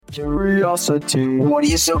Curiosity. What are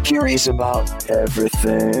you so curious about?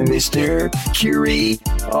 Everything, Mr. Curiosity.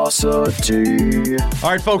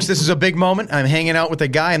 All right, folks, this is a big moment. I'm hanging out with a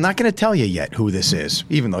guy. I'm not going to tell you yet who this is,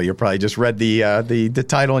 even though you probably just read the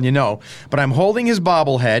title and you know. But I'm holding his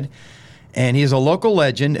bobblehead, and he's a local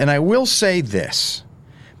legend. And I will say this,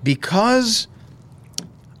 because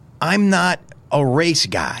I'm not a race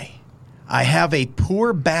guy, I have a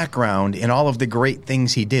poor background in all of the great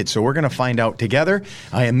things he did. So we're going to find out together.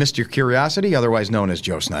 I am Mr. Curiosity, otherwise known as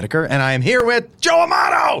Joe Snedeker, and I am here with Joe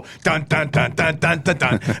Amato. Dun, dun, dun, dun, dun, dun,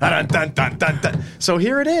 dun, dun, dun, dun, dun, dun. So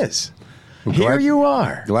here it is. Well, here you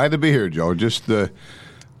are. Glad to be here, Joe. Just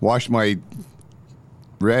washed my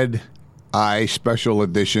red eye special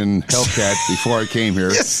edition Hellcat before I came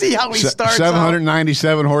here. You see how he starts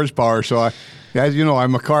 797 horsepower, so as you know,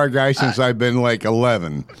 I'm a car guy since I've been like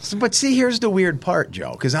 11. But see, here's the weird part,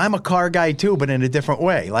 Joe, because I'm a car guy too, but in a different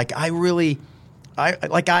way. Like I've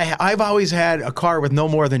always had a car with no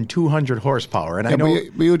more than 200 horsepower, and I know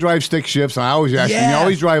but you drive stick shifts, and I always ask you. You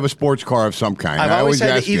always drive a sports car of some kind. I've always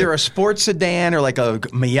had either you. a sports sedan or like a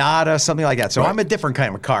Miata, something like that. So I'm a different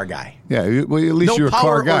kind of car guy. Yeah, well, at least No you're a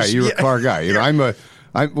car guy. You're yeah. a car guy. You know,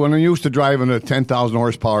 when I'm used to driving a 10,000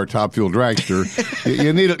 horsepower top fuel dragster,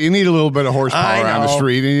 you need a little bit of horsepower on the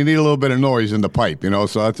street, and you need a little bit of noise in the pipe. You know,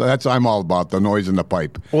 so that's I'm all about, the noise in the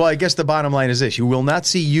pipe. Well, I guess the bottom line is this: you will not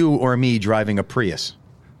see you or me driving a Prius.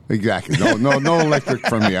 Exactly. No electric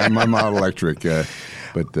for me. I'm not electric.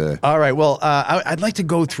 All right. Well, I'd like to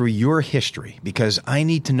go through your history because I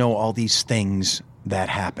need to know all these things that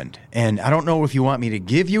happened. And I don't know if you want me to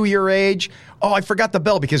give you your age. Oh, I forgot the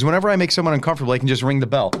bell, because whenever I make someone uncomfortable, I can just ring the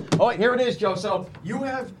bell. Oh, here it is, Joe. So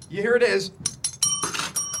here it is.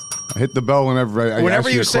 I hit the bell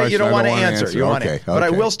whenever you say you don't want to answer. You want okay, it. But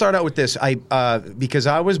I will start out with this. Because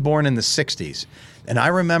I was born in the 60s, and I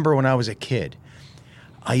remember when I was a kid,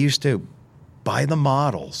 I used to buy the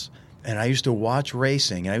models, and I used to watch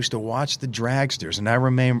racing, and I used to watch the dragsters, and I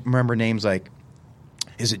remember names like,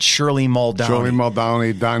 is it Shirley Muldowney? Shirley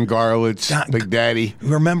Muldowney, Don Garlitz, Big Daddy.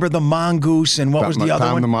 Remember the Mongoose, and what was the other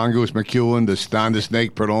one? Tom the Mongoose, McEwen, the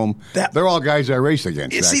Snake Prudhomme. They're all guys I raced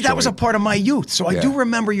against. See, that was a part of my youth, so I do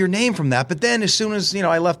remember your name from that. But then as soon as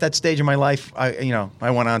I left that stage of my life, I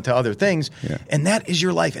went on to other things, and that is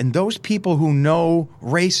your life. And those people who know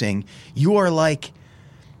racing, you are like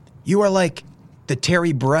the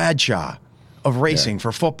Terry Bradshaw of racing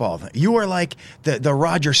for football. You are like the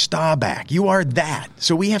Roger Staubach. You are that.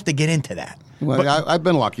 So we have to get into that. Well, I've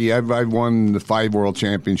been lucky. I've won the 5 world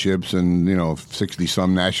championships and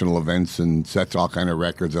 60-some national events and sets all kind of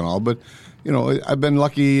records and all. But I've been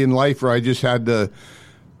lucky in life where I just had the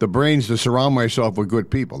brains to surround myself with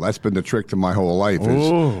good people. That's been the trick to my whole life.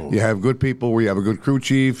 Is you have good people where you have a good crew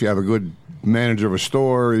chief, you have a good manager of a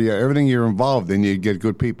store, everything you're involved in, you get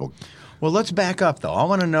good people. Well, let's back up, though. I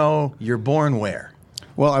want to know, you're born where?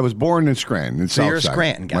 Well, I was born in Scranton, in Southside. You're a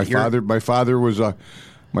Scranton guy.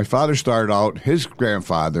 My father started out,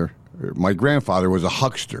 my grandfather was a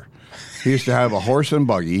huckster. He used to have a horse and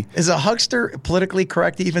buggy. Is a huckster politically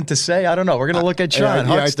correct even to say? I don't know. We're going to look at Sean.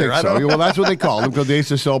 Huckster. I think so. Well, that's what they called him because they used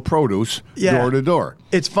to sell produce door to door.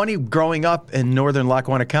 It's funny, growing up in northern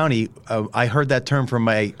Lackawanna County, I heard that term from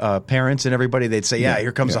my parents and everybody. They'd say,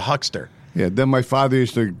 here comes a huckster. Yeah, then my father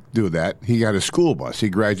used to do that. He got a school bus. He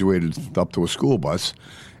graduated up to a school bus,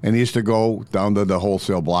 and he used to go down to the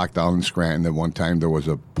wholesale block down in Scranton. At one time, there was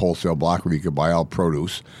a wholesale block where you could buy all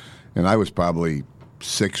produce, and I was probably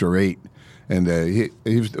 6 or 8. And it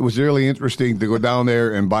was really interesting to go down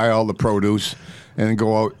there and buy all the produce and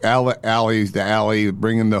go out alley to alley,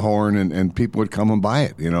 bringing the horn, and people would come and buy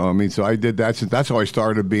it. So I did that. That's how I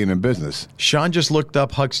started being in business. Sean just looked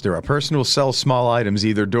up huckster, a person who sells small items,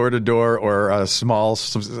 either door to door or a small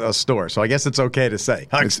store. So I guess it's okay to say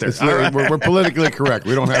huckster. We're politically correct.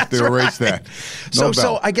 We don't have to erase that.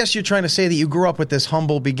 So I guess you're trying to say that you grew up with this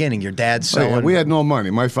humble beginning. Your dad's selling. We had no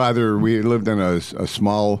money. My father, we lived in a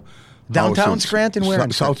small downtown Scranton, where?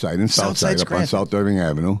 Southside, up on South Irving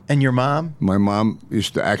Avenue. And your mom? My mom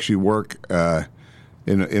used to actually work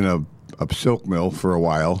in a silk mill for a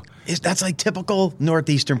while. That's like typical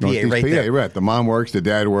Northeastern PA, right there. Right. The mom works, the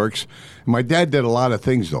dad works. My dad did a lot of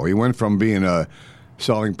things, though. He went from being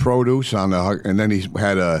selling produce and then he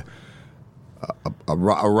had a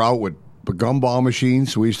route with gumball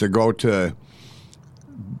machines. We used to go to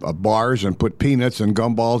bars and put peanuts and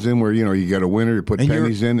gumballs in where, you get a winner, you put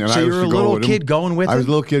pennies in. And so you're a little kid going with him? I was a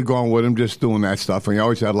little kid going with him, just doing that stuff. And he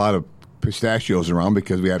always had a lot of pistachios around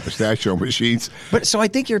because we had pistachio machines. But so I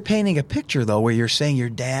think you're painting a picture, though, where you're saying your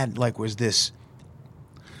dad was this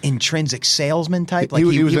intrinsic salesman type? He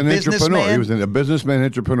was an entrepreneur. businessman? He was a businessman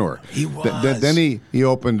entrepreneur. He was. Then he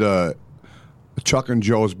opened Chuck and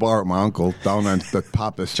Joe's bar with my uncle down on the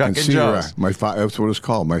top of Chuck and Cedar. Joe's. That's what it's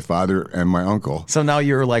called. My father and my uncle. So now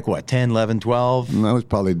you're like, what, 10, 11, 12? And I was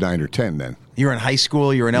probably 9 or 10 then. You're in high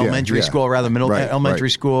school. You're in elementary yeah. school, rather elementary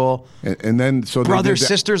Right. school. And then so Brothers, they did that.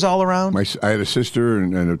 sisters all around? I had a sister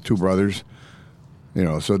and 2 brothers.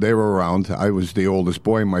 So they were around. I was the oldest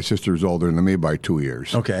boy. My sister was older than me by 2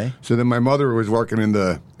 years. Okay. So then my mother was working in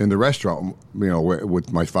the restaurant,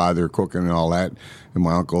 with my father cooking and all that, and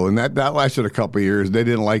my uncle, and that lasted a couple of years. They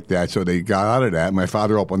didn't like that, so they got out of that. My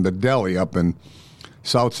father opened the deli up in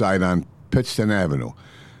Southside on Pittston Avenue.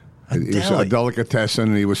 He was a delicatessen,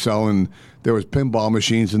 and he was selling. There was pinball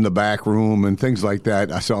machines in the back room and things like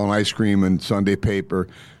that. I selling ice cream and Sunday paper.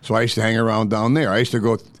 So I used to hang around down there. I used to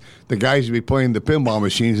go. The guys would be playing the pinball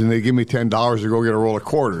machines, and they'd give me $10 to go get a roll of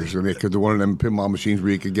quarters, because one of them pinball machines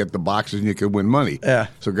where you could get the boxes and you could win money. Yeah.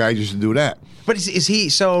 So guys used to do that. But is he,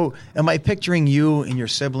 so am I picturing you and your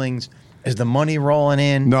siblings? Is the money rolling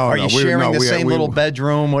in? No, Are no, you sharing the same little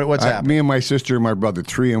bedroom? What's happening? Me and my sister and my brother,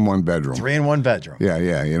 3 in 1 bedroom. 3 in 1 bedroom.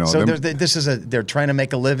 Yeah. So they're trying to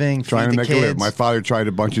make a living, trying feed to the make kids. a living. My father tried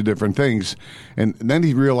a bunch of different things, and then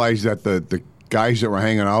he realized that the guys that were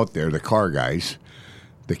hanging out there, the car guys,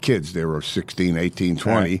 the kids, they were 16, 18,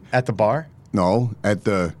 20. At the bar? No, at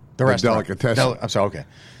the restaurant. delicatessen. I'm sorry, okay.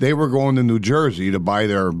 They were going to New Jersey to buy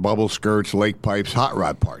their bubble skirts, lake pipes, hot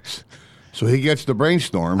rod parts. So he gets the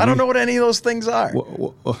brainstorm. I don't know what any of those things are.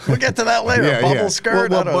 We'll get to that later. Bubble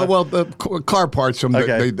skirt. Well, the car parts from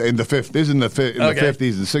Okay. in the 50s, in the 50s and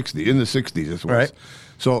 60s, in the 60s, this was. Right.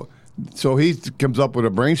 So he comes up with a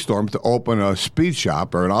brainstorm to open a speed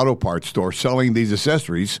shop or an auto parts store selling these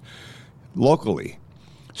accessories locally.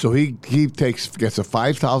 So he gets a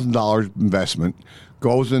 $5,000 investment,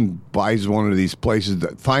 goes and buys one of these places,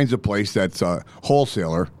 finds a place that's a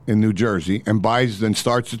wholesaler in New Jersey, and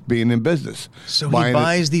starts being in business. So he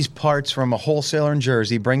buys these parts from a wholesaler in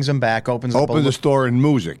Jersey, brings them back, opens a store in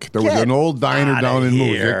Moosic. There was Get an old diner outta down in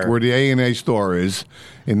here. Moosic where the A&A store is.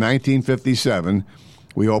 In 1957,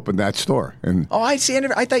 we opened that store. And Oh, I see.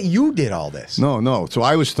 I thought you did all this. no. So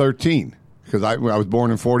I was 13 because I was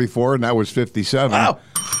born in 44, and that was 57. Wow.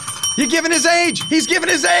 You're giving his age. He's giving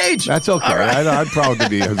his age. That's okay. All right. I'm proud to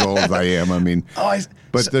be as old as I am. I mean,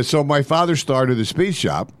 so my father started a speed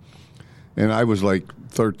shop, and I was like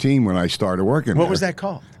 13 when I started working there. What was that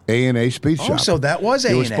called? A&A Speed Shop. Oh, so that was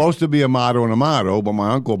A&A. It was supposed to be a motto, but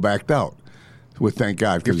my uncle backed out. Well, thank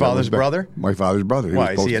God. Your father's brother? My father's brother.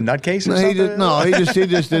 Why, is he a nutcase or No, something? He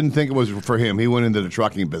just didn't think it was for him. He went into the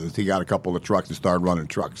trucking business. He got a couple of trucks and started running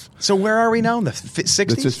trucks. So where are we now? In the 60s?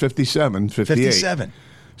 This is 57, 58. 57.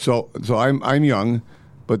 So I'm young,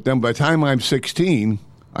 but then by the time I'm 16,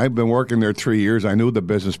 I've been working there 3 years. I knew the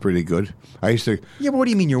business pretty good. I used to. Yeah, but what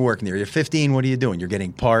do you mean you're working there? You're 15. What are you doing? You're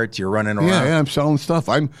getting parts. You're running around. Yeah, I'm selling stuff.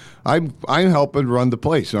 I'm helping run the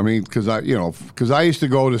place. I mean, because I used to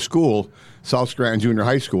go to school, South Scranton Junior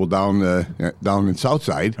High School down in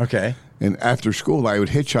Southside. Okay. And after school, I would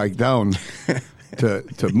hitchhike down to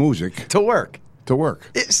Moosic To work. to work.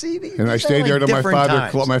 See, And I stayed there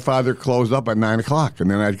till my father closed up at 9 o'clock, and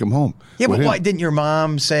then I'd come home. Yeah, with but him. why didn't your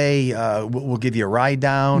mom say, we'll give you a ride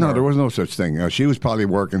down? No, or- there was no such thing. She was probably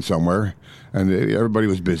working somewhere, and everybody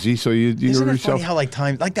was busy. So you Isn't were it funny how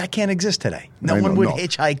time like that can't exist today? No one would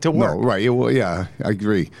hitchhike to work. No, right? Yeah, I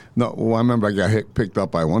agree. No, well, I remember I got picked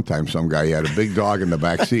up by one time. Some guy, he had a big dog in the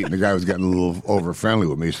back seat, and the guy was getting a little over friendly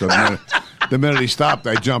with me. So the minute he stopped,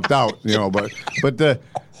 I jumped out.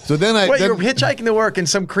 So then Wait, you're hitchhiking to work and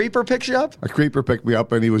some creeper picks you up? a creeper picked me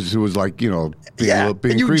up, and he was like, being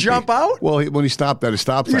and you creepy. jump out? Well, when he stopped at a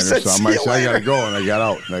stop sign or said, something, I "See you said, I got to later." go, and I got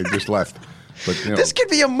out, and I just left. But This could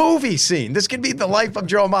be a movie scene. This could be the life of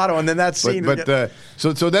Joe Amato, and then that scene.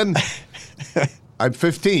 So then I'm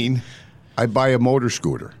 15. I buy a motor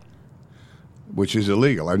scooter, which is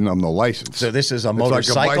illegal. I don't have no license. So this is a It's like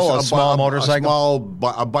motorcycle, a small motorcycle?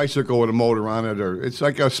 a bicycle with a motor on it, or it's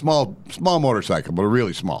like a small motorcycle, but a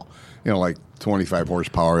really small. Like 25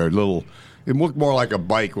 horsepower. It looked more like a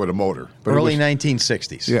bike with a motor. But Early it was,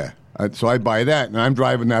 1960s. Yeah. So I buy that, and I'm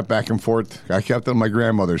driving that back and forth. I kept it in my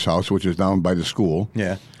grandmother's house, which is down by the school.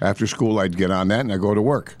 Yeah. After school, I'd get on that, and I'd go to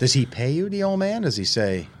work. Does he pay you, the old man? Does he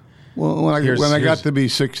say... Well, when I got to be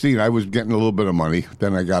 16, I was getting a little bit of money.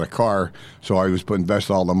 Then I got a car, so I was invest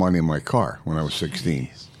all the money in my car when I was 16.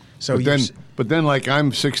 So but then, like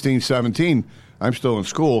I'm 16, 17, I'm still in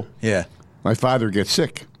school. Yeah. My father gets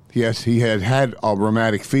sick. He had a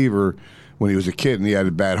rheumatic fever when he was a kid, and he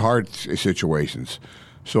had bad heart situations.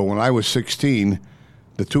 So when I was 16,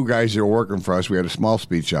 the two guys that were working for us, we had a small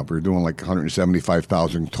speed shop. We were doing like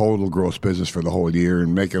 175,000 total gross business for the whole year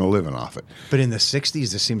and making a living off it. But in the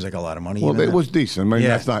 60s, this seems like a lot of money. Well, even it then. was decent. I mean,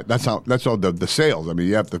 Yeah. that's all the sales. I mean,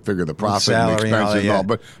 you have to figure the profit and the salary and all expenses that,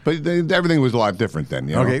 and all. But everything was a lot different then.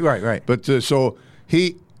 You know? Okay, right. But so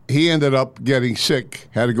he ended up getting sick,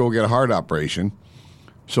 had to go get a heart operation.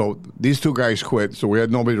 So these two guys quit. So we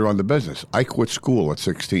had nobody to run the business. I quit school at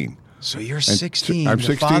 16. So you're And 16. I'm the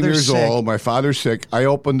 16 father's years sick. old. My father's sick. I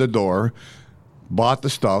opened the door, bought the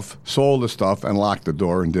stuff, sold the stuff, and locked the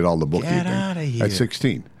door and did all the bookkeeping outta here. at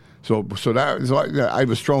 16. So I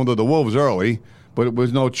was thrown to the wolves early, but it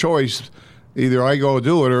was no choice. Either I go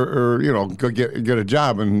do it or go get a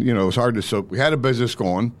job, and it was hard to. So we had a business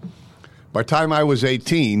going. By the time I was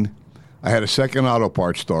 18, I had a second auto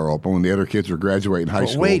parts store open when the other kids were graduating high But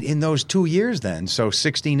school. wait, in those 2 years then, so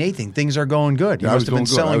 16, 18, things are going good. You I was must have been doing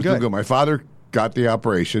good. I selling was doing good. good. My father got the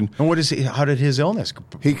operation. And how did his illness?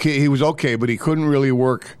 He was okay, but he couldn't really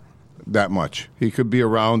work that much. He could be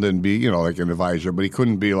around and be, like an advisor, but he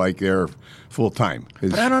couldn't be like there full time.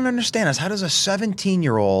 But I don't understand this. How does a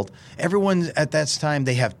 17-year-old, everyone at that time,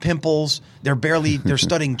 they have pimples, they're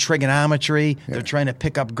studying trigonometry, they're trying to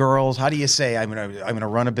pick up girls. How do you say, I'm gonna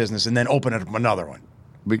run a business and then open up another one?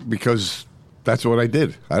 Because that's what I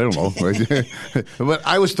did. I don't know. But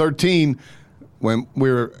I was 13 when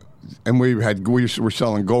we were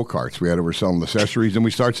selling go-karts. We were selling accessories, and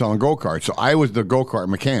we started selling go-karts. So I was the go-kart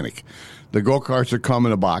mechanic. The go-karts would come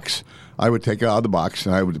in a box. I would take it out of the box,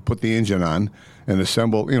 and I would put the engine on and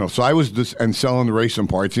assemble. So I was and selling the racing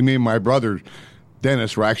parts. And me and my brother,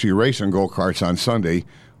 Dennis, were actually racing go-karts on Sunday.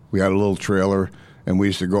 We had a little trailer, and we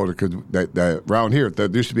used to go to around here. There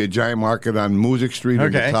used to be a giant market on Music Street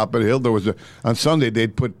at the top of the hill. There was on Sunday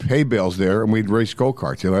they'd put hay bales there, and we'd race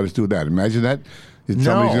go-karts. They let us do that. Imagine that. Somebody's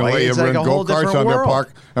going to let you it's rent like a whole go-karts different on their world.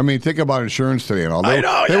 park. I mean, think about insurance today and all. They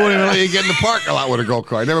know, wouldn't even let you get in the park a lot with a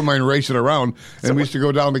go-kart. Never mind racing around. And we used to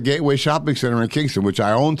go down to Gateway Shopping Center in Kingston, which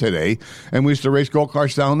I own today, and we used to race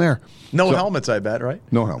go-karts down there. No helmets, I bet, right?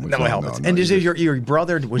 No helmets. No helmets. No, and is your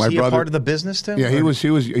brother, was he a part of the business too? Yeah, he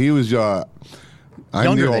was. I'm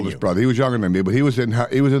Younger the than oldest you. brother. He was younger than me, but he was in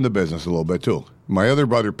the business a little bit too. My other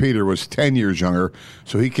brother Peter was 10 years younger,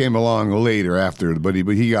 so he came along later after. But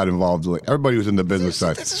he got involved. Everybody was in the business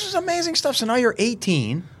side. This is amazing stuff. So now you're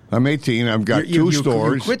 18. I'm 18. I've got You two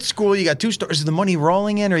stores. You quit school. You got 2 stores. Is the money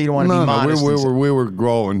rolling in, or you don't want to be modest? we were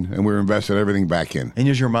growing, and we were investing everything back in. And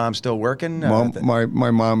is your mom still working?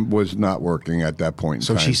 My mom was not working at that point in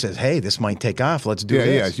So time. she says, "Hey, this might take off. Let's do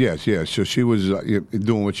this." Yes. So she was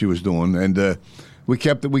doing what she was doing, and we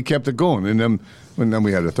kept it going. And then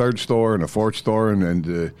we had a third store and a fourth store, and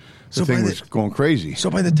the thing was going crazy. So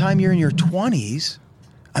by the time you're in your 20s,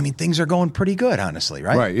 I mean, things are going pretty good, honestly,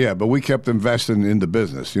 right? Right, yeah. But we kept investing in the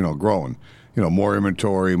business, growing. More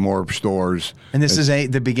inventory, more stores. And this is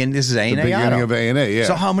the beginning. This is A&A the beginning Auto. of A&A, yeah.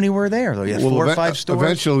 So how many were there? You had 4 or 5 stores?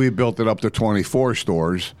 Eventually, we built it up to 24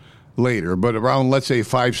 stores later. But around, let's say,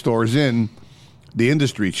 5 stores in, the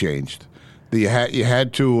industry changed. You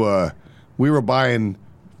had to. We were buying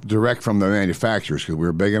direct from the manufacturers because we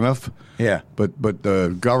were big enough. Yeah. But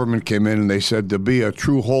the government came in and they said to be a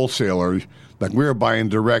true wholesaler, like we were buying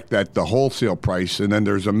direct at the wholesale price, and then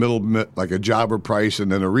there's a like a jobber price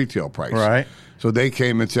and then a retail price. Right. So they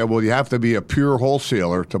came and said, well, you have to be a pure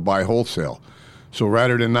wholesaler to buy wholesale. So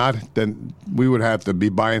rather than not, then we would have to be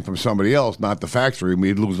buying from somebody else, not the factory, and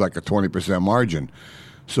we'd lose like a 20% margin.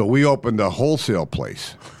 So we opened a wholesale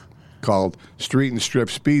place called Street and Strip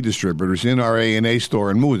Speed Distributors in our A&A store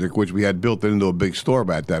in Music, which we had built into a big store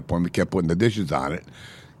by at that point. We kept putting the dishes on it.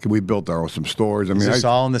 We built some stores. I mean, Is this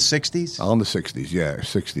all in the 60s? All in the 60s, yeah,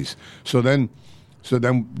 60s. So then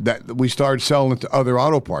that we started selling it to other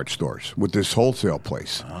auto parts stores with this wholesale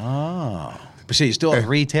place. Oh. So you still have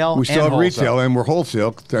retail? We still and have retail, wholesale. and we're whole,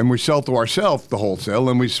 and we sell to ourselves the wholesale,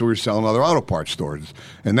 and we're selling other auto parts stores.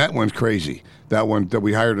 And that one's crazy. That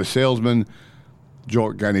we hired a salesman,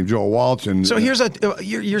 a guy named Joe Walsh. And So here's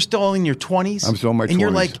you're still in your 20s? I'm still in my And you're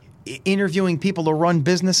 20s. like interviewing people to run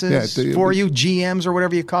businesses for you, GMs or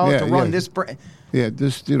whatever you call it, to run this brand. Yeah,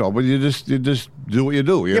 but you just do what you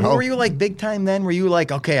do. You know? But were you like big time then? Were you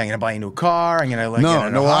like, okay, I'm going to buy a new car, I'm going to get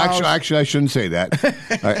a no. house? Actually, I shouldn't say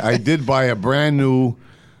that. I did buy a brand new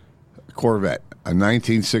Corvette, a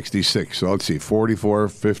 1966. So let's see, 44,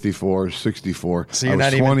 54, 64. So you're I was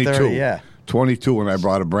not even 22. 30, yeah. 22 when I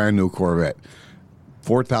bought a brand new Corvette.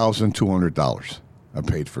 $4,200 I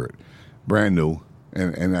paid for it, brand new.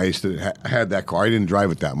 And I used to had that car. I didn't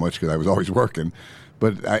drive it that much because I was always working.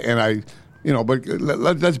 But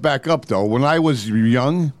let's back up though. When I was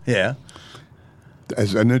young, Yeah.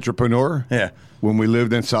 as an entrepreneur, Yeah. when we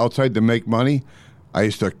lived in Southside to make money, I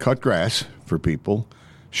used to cut grass for people,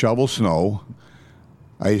 shovel snow.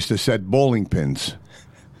 I used to set bowling pins.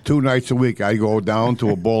 2 nights a week, I'd go down to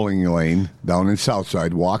a bowling lane down in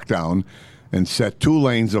Southside, walk down, and set 2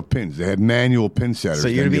 lanes of pins. They had manual pin setters. So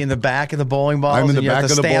you're going to be in the back of the bowling balls? I'm in the and you back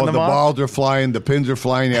have of to the stand ball. them The up? balls are flying. The pins are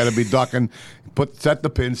flying. You had to be ducking. Set the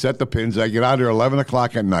pins. I get out there 11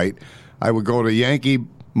 o'clock at night. I would go to Yankee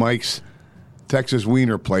Mike's Texas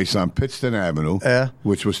Wiener place on Pittston Avenue,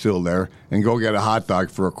 which was still there, and go get a hot dog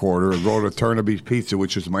for a quarter, or go to Turnaby's Pizza,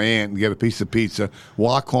 which is my aunt, and get a piece of pizza,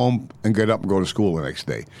 walk home, and get up and go to school the next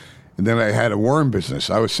day. And then I had a worm business.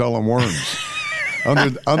 I was selling worms.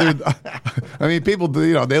 I mean, people,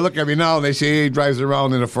 they look at me now and they say, hey, he drives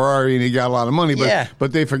around in a Ferrari and he got a lot of money,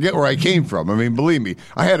 but they forget where I came from. I mean, believe me,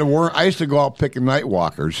 I used to go out picking night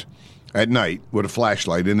walkers at night with a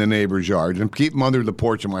flashlight in the neighbor's yard and keep them under the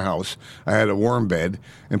porch of my house. I had a worm bed,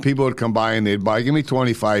 and people would come by and they'd buy, give me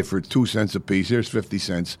 25 for 2 cents a piece. Here's 50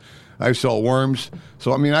 cents. I sell worms.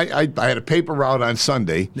 So, I mean, I had a paper route on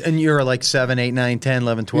Sunday. And you're like 7, 8, 9, 10,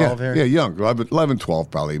 11, 12 here? Yeah, young. 11,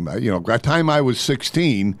 12 probably. By the time I was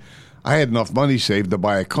 16, I had enough money saved to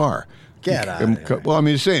buy a car. Get out of here. Well, I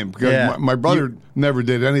mean, the same. Because my brother never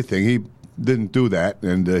did anything. He didn't do that,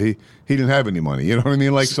 and he didn't have any money. You know what I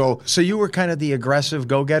mean? So you were kind of the aggressive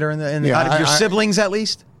go-getter out of your siblings, at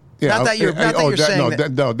least? Yeah, not that you're saying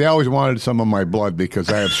that. No, they always wanted some of my blood because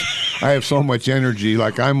I have so much energy.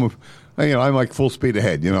 Like I'm like full speed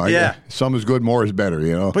ahead. Some is good, more is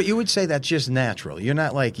better. But you would say that's just natural. You're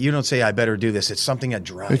not like, you don't say I better do this. It's something that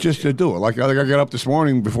drives. It's just to do it. Like I got up this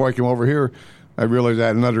morning before I came over here. I realized I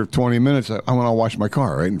had another 20 minutes. I want to wash my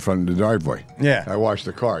car right in front of the driveway. Yeah, I washed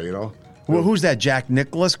the car. Well, who's that? Jack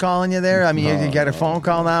Nicholas calling you there? I mean, you got a phone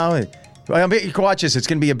call now. Watch this. It's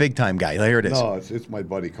going to be a big time guy. Here it is. No, it's my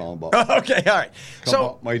buddy calling about. Okay, all right.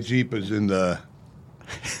 So my Jeep is in the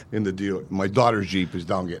deal. My daughter's Jeep is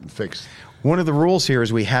down getting fixed. One of the rules here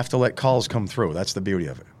is we have to let calls come through. That's the beauty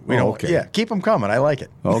of it. Okay. Yeah, keep them coming. I like it.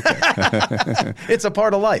 Okay. It's a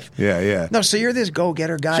part of life. Yeah. No, so you're this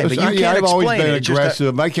go-getter guy, but you can't explain I've always been it.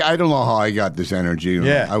 aggressive. I don't know how I got this energy.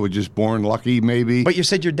 I was just born lucky, maybe. But you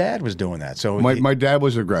said your dad was doing that. So my dad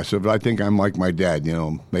was aggressive. I think I'm like my dad.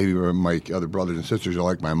 Maybe my other brothers and sisters are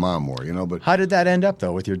like my mom more. But how did that end up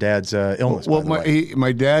though with your dad's illness? Well,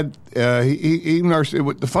 my dad,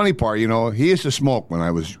 the funny part, he used to smoke when I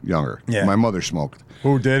was younger. Yeah. My mother smoked.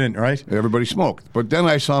 Who didn't, right? Everybody smoked. But then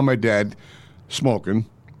I saw my dad smoking,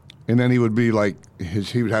 and then he would be like,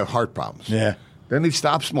 he would have heart problems. Yeah. Then he'd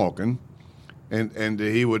stop smoking, and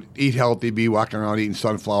he would eat healthy, be walking around eating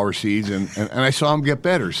sunflower seeds, and I saw him get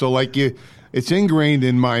better. So, it's ingrained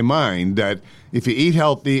in my mind that if you eat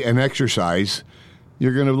healthy and exercise,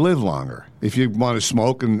 you're going to live longer. If you want to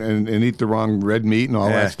smoke and eat the wrong red meat and all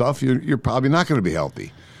that stuff, you're probably not going to be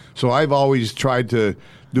healthy. So I've always tried to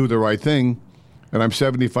do the right thing. And I'm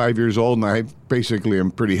 75 years old, and I basically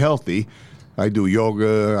am pretty healthy. I do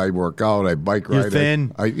yoga, I work out, I bike ride. You're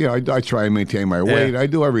thin. I try and maintain my weight. I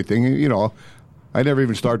do everything. I never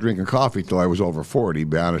even started drinking coffee till I was over 40.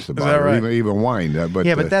 Be honest about it, right? Or even wine.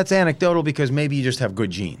 But that's anecdotal because maybe you just have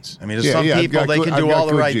good genes. I mean, there's some people they can do all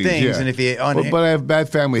the right things, and if you but I have bad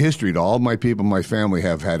family history. All my people, my family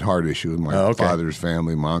have had heart issues. My father's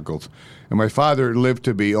family, my uncles, and my father lived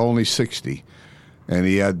to be only 60. And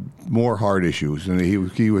he had more heart issues, and he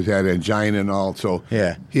had angina and all. So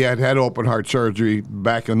he had open heart surgery.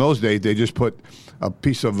 Back in those days, they just put a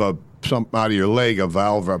piece of something out of your leg, a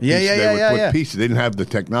valve, a piece. They would put pieces. They didn't have the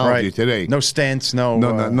technology today. No stents, none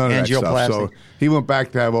of that angioplasty. stuff. So he went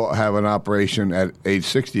back to have an operation at age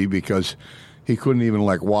 60 because he couldn't even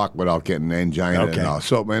walk without getting angina and all.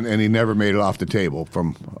 So and he never made it off the table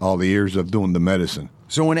from all the years of doing the medicine.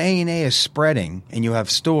 So when A&A is spreading and you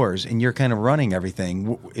have stores and you're kind of running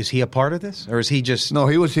everything, is he a part of this, or is he just? No,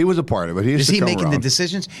 he was a part of it. Is he making the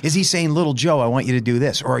decisions? Is he saying, "Little Joe, I want you to do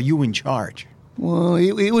this," or are you in charge? Well,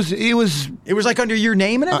 he was. It was like under your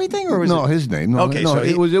name and everything, or was no, it? His name? No, okay, no, so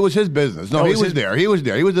it was his business. No, he was there. He was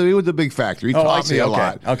there. He was a big factor. He taught me a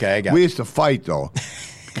lot. Okay, I got it. We used to fight though,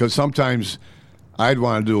 because sometimes I'd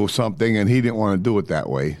want to do something and he didn't want to do it that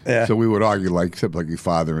way. Yeah. So we would argue like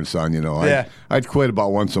father and son. I'd quit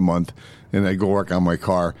about once a month. And I'd go work on my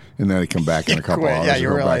car, and then I'd come back in a couple hours and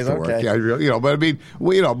go back to work. Yeah, but I mean,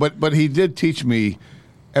 but he did teach me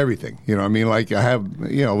everything. I mean,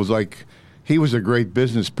 it was like he was a great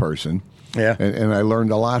business person. Yeah, and I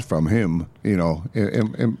learned a lot from him.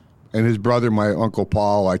 And his brother, my Uncle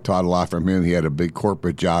Paul, I taught a lot from him. He had a big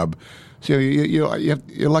corporate job. So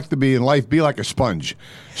you're lucky to be in life. Be like a sponge.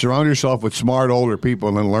 Surround yourself with smart older people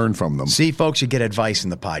and then learn from them. See, folks, you get advice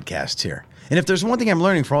in the podcasts here. And if there's one thing I'm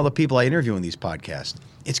learning from all the people I interview in these podcasts,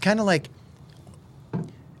 it's kind of like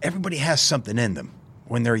everybody has something in them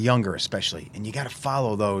when they're younger, especially, and you got to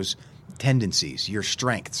follow those tendencies, your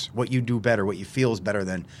strengths, what you do better, what you feel is better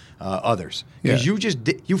than others. Because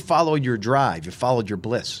you followed your drive, you followed your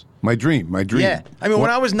bliss. My dream. Yeah. I mean,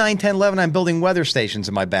 when I was 9, 10, 11, I'm building weather stations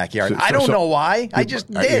in my backyard. I don't know why. I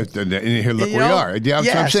just did. And here, look where you are. Yeah, that's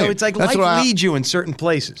what I'm saying. So it's like life leads you in certain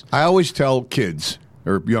places. I always tell kids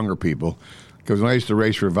or younger people, because when I used to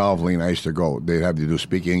race for Valvoline, I used to go. They'd have to do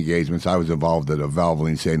speaking engagements. I was involved at a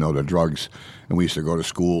Valvoline Say No to Drugs, and we used to go to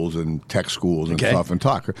schools and tech schools and stuff and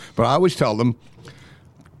talk. But I always tell them,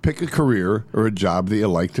 pick a career or a job that you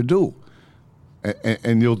like to do,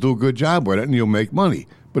 and you'll do a good job with it, and you'll make money.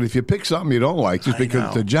 But if you pick something you don't like just because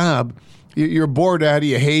it's a job, you're bored at it,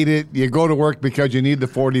 you hate it, you go to work because you need the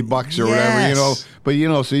 $40 or whatever, you know. But, you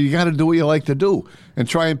know, so you got to do what you like to do and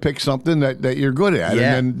try and pick something that you're good at.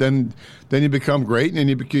 Yeah. And then you become great and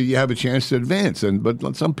you have a chance to advance.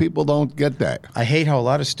 But some people don't get that. I hate how a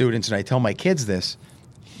lot of students, and I tell my kids this,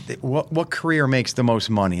 what career makes the most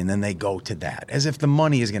money, and then they go to that as if the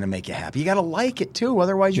money is going to make you happy. You got to like it too,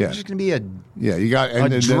 otherwise you're just going to be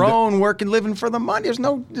a drone working, living for the money. There's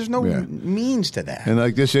no means to that. And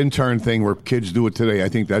like this intern thing where kids do it today, I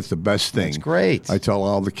think that's the best thing. It's great. I tell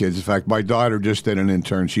all the kids. In fact, my daughter just did an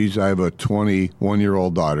intern. I have a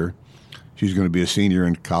 21-year-old daughter. She's going to be a senior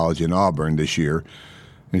in college in Auburn this year,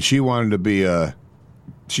 and she wanted to be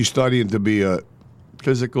she's studying to be a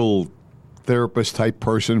physical therapist type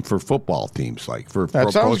person for football teams, like for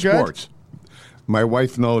pro sports. My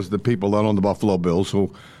wife knows the people that own the Buffalo Bills,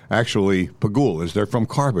 who actually Pagula's. They're from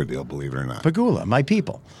Carbondale, believe it or not. Pagula, my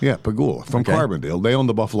people. Yeah, Pagula from Carbondale. They own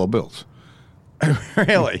the Buffalo Bills.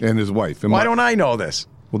 Really? And his wife. And why don't I know this?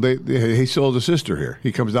 Well, he still has a sister here.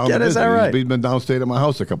 He comes down to visit. Is that right? He's been downstate at my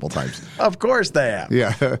house a couple times. Of course they have.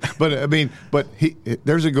 Yeah, but I mean,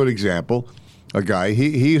 there's a good example. A guy,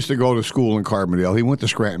 he used to go to school in Carbondale. He went to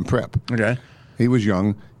Scranton Prep. Okay. He was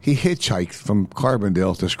young. He hitchhiked from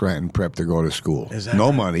Carbondale to Scranton Prep to go to school. Is that no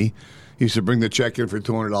right? money. He used to bring the check in for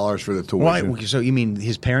 $200 for the tuition. Why? So you mean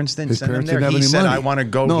his parents didn't send him there? Didn't have any said, money. "I want to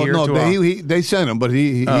go here." No, they sent him, but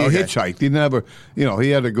he hitchhiked. He never, he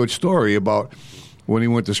had a good story about when he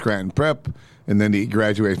went to Scranton Prep, and then he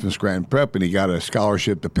graduated from Scranton Prep, and he got a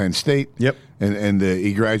scholarship to Penn State. Yep. And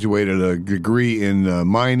he graduated a degree in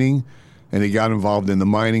mining, and he got involved in the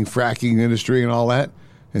mining fracking industry and all that.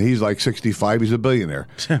 And he's like 65. He's a billionaire.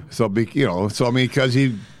 So because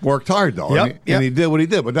he worked hard though, and he did what he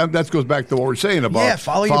did. But that goes back to what we're saying about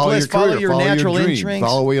follow your bliss, follow your natural instincts,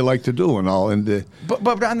 follow what you like to do, and all. And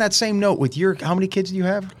but on that same note, with how many kids do you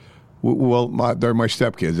have? Well, they're my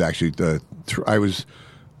stepkids actually. I was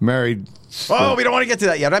married. Oh, we don't want to get to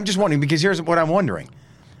that yet. I'm just wondering because here's what I'm wondering: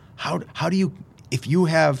 how do you, if you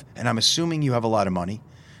have, and I'm assuming you have a lot of money,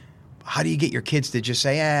 how do you get your kids to just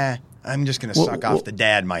say, I'm just going to suck off the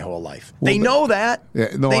dad my whole life? They know that. Yeah,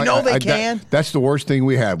 no, they know they can. That's the worst thing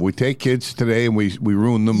we have. We take kids today and we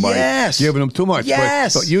ruin them by giving them too much.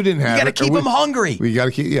 Yes. But you didn't have You got to keep them hungry. We got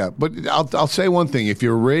to keep, But I'll say one thing. If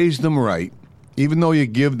you raise them right, even though you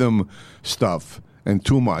give them stuff and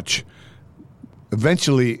too much,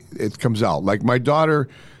 eventually it comes out. Like my daughter,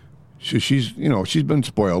 she's been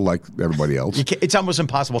spoiled like everybody else. It's almost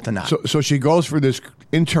impossible to not. So she goes for this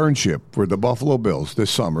internship for the Buffalo Bills this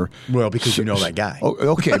summer. Well, because you know that guy.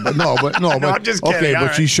 Okay, but no, I'm just kidding. Okay,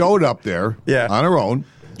 but she showed up there on her own,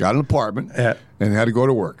 got an apartment, and had to go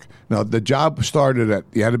to work. Now the job started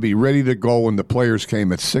you had to be ready to go when the players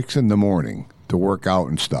came at 6 a.m. to work out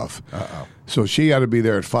and stuff. So she had to be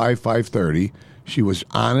there at 5:30. She was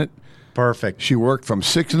on it. Perfect. She worked from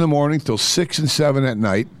 6 a.m. till 6 and 7 at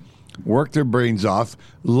night. Worked her brains off,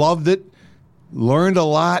 loved it, learned a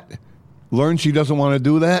lot, learned she doesn't want to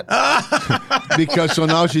do that. Because so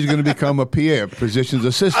now she's going to become a PA, a physician's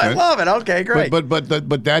assistant. I love it. Okay, great. But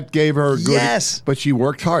that gave her good. Yes. But she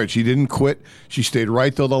worked hard. She didn't quit. She stayed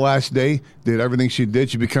right till the last day. Did everything she did.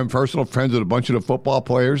 She became personal friends with a bunch of the football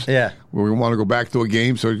players. Yeah. We want to go back to a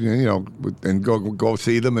game, so and go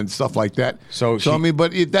see them and stuff like that. So I mean,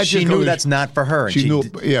 but that she knew that's not for her. She knew,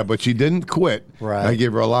 but she didn't quit. Right. I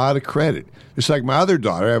gave her a lot of credit. It's like my other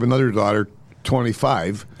daughter. I have another daughter,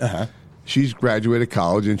 25. She's graduated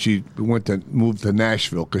college and she moved to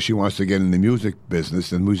Nashville because she wants to get in the music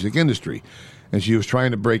business and music industry. And she was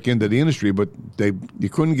trying to break into the industry, but you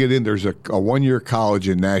couldn't get in. There's a 1-year college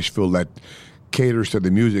in Nashville that caters to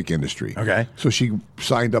the music industry. Okay. So she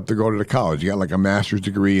signed up to go to the college. She got like a master's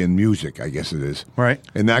degree in music, I guess it is. Right.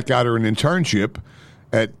 And that got her an internship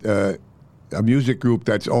at a music group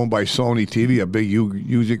that's owned by Sony TV, a big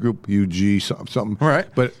music group, UG something. Right.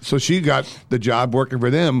 But so she got the job working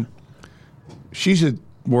for them. She's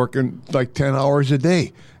working like 10 hours a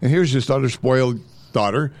day. And here's this other spoiled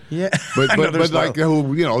Yeah. but I know there's like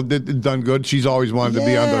who done good. She's always wanted to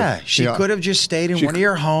be on the. Yeah, she could have just stayed in one of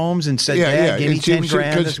your homes and said, give me And 10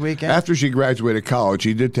 grand this weekend. After she graduated college,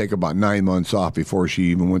 she did take about 9 months off before she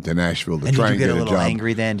even went to Nashville to try and get a job. Did you get a little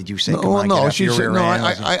angry then? Did you say, no, come on, no, get off she your said, rear no, end?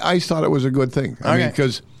 I thought it was a good thing. I mean,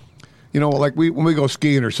 because, like when we go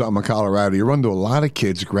skiing or something in Colorado, you run into a lot of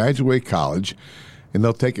kids graduate college, and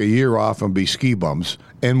they'll take a year off and be ski bums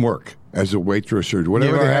and work as a waitress or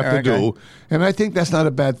whatever they have to do. And I think that's not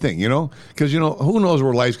a bad thing, because, who knows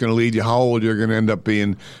where life's going to lead you, how old you're going to end up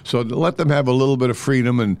being. So let them have a little bit of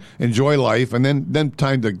freedom and enjoy life, and then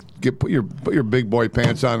time to put your big boy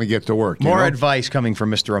pants on and get to work. More advice coming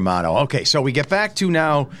from Mr. Amato. Okay, so we get back to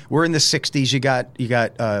now, we're in the 60s. You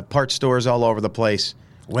got part stores all over the place.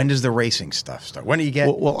 When does the racing stuff start? When do you get,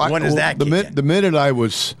 when does that kick in? The minute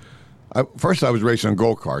first I was racing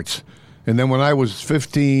go-karts. And then when I was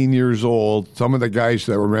 15 years old, some of the guys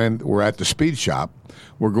that were at the speed shop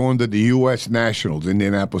were going to the U.S. Nationals,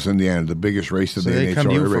 Indianapolis, Indiana, the biggest race of the NHRA race. So they come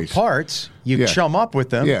to you for parts. You chum up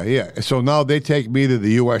with them. Yeah. So now they take me to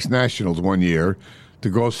the U.S. Nationals one year to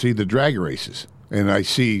go see the drag races. And I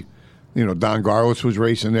see, Don Garwitz was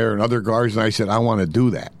racing there and other guys, and I said, I want to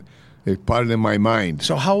do that. It put it in my mind.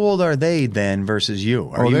 So how old are they then versus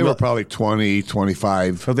you? They were probably 20,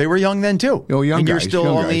 25. So they were young then too? Young and guys. You're still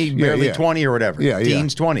only barely 20 or whatever. Yeah,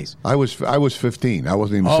 Teens, 20s. I was 15. I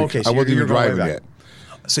wasn't even so I wasn't even driving yet.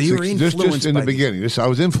 So you were influenced just in the beginning. I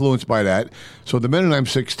was influenced by that. So the minute I'm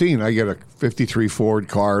 16, I get a 53 Ford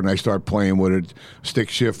car and I start playing with it, stick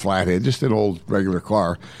shift, flathead, just an old regular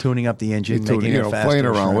car. Tuning up the engine, making it faster. Playing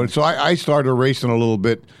around with it. So I started racing a little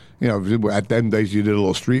bit. At them days, you did a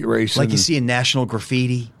little street racing. Like you see in National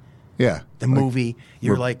Graffiti. Yeah. The movie.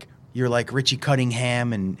 You're like Richie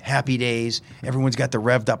Cunningham and Happy Days. Everyone's got the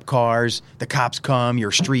revved up cars. The cops come.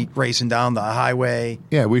 You're street racing down the highway.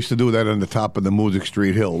 Yeah, we used to do that on the top of the Music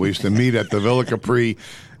Street Hill. We used to meet at the Villa Capri.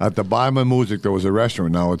 At the bottom of Music, there was a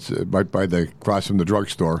restaurant. Now it's right by across from the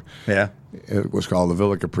drugstore. Yeah. It was called the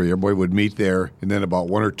Villa Capri. Everybody would meet there, and then about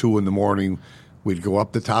 1 or 2 in the morning, we'd go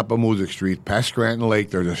up the top of Music Street, past Scranton Lake.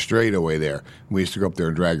 There's a straightaway there. We used to go up there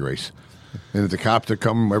and drag race. And if the cops would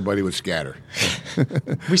come, everybody would scatter.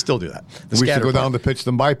 We still do that. We used to go down to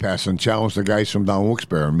Pittston Bypass and challenge the guys from down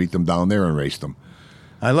Wilkes-Barre and meet them down there and race them.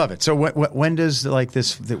 I love it. So when does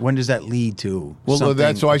when does that lead to? Well,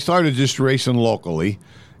 so I started just racing locally,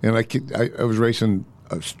 and I was racing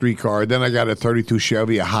a street car. Then I got a 32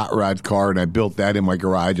 Chevy, a hot rod car, and I built that in my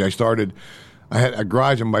garage. I had a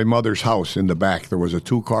garage in my mother's house in the back. There was a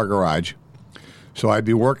 2-car garage. So I'd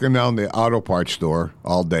be working down the auto parts store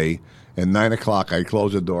all day. At 9 o'clock, I'd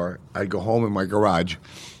close the door. I'd go home in my garage.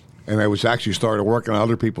 And I was actually started working on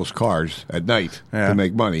other people's cars at night to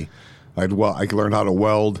make money. I learned how to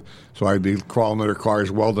weld. So I'd be crawling under cars,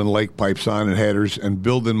 welding lake pipes on and headers, and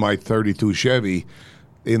building my 32 Chevy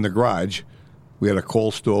in the garage. We had a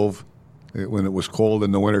coal stove. When it was cold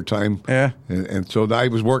in the wintertime. Yeah. And so I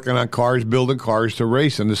was working on cars, building cars to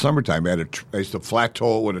race in the summertime. I used to flat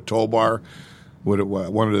tow it with a tow bar.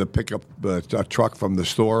 Wanted to pick up a truck from the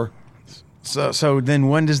store. So then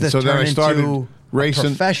when does this turn then I started into racing. A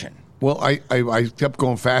profession? Well, I kept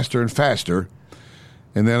going faster and faster.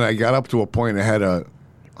 And then I got up to a point I had a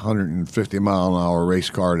 150-mile-an-hour race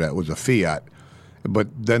car that was a Fiat. But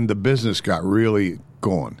then the business got really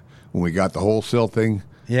going. When we got the wholesale thing.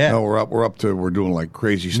 Yeah, no, we're doing like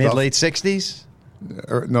crazy stuff. Mid-late 60s?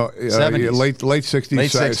 70s. Late 60s,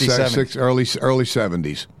 late 60s, early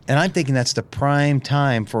 70s. And I'm thinking that's the prime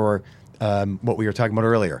time for what we were talking about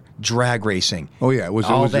earlier, drag racing. Oh yeah,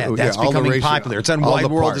 that's becoming popular. It's on Wide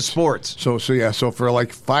World of Sports. So for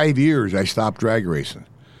like 5 years I stopped drag racing,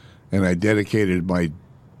 and I dedicated my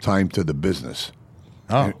time to the business.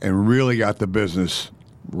 And really got the business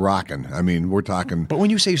rocking. I mean, we're talking. But when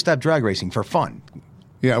you say you stopped drag racing for fun.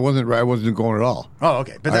 Yeah, I wasn't going at all. Oh,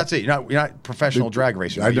 okay, but that's it. You're not professional drag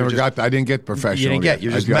racing. I didn't get professional. You didn't get.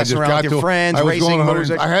 You're just messing around with your friends, racing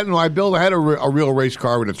motorcycles. I had a real race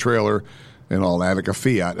car with a trailer and all that, like a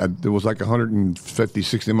Fiat. It was like 150,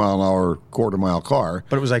 60-mile-an-hour, quarter-mile car.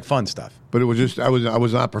 But it was like fun stuff. But it was just I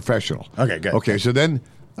was not professional. Okay, good. Okay, so then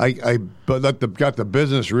I got the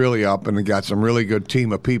business really up and got some really good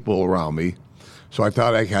team of people around me. So I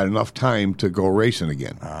thought I had enough time to go racing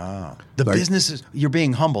again. The business is, you're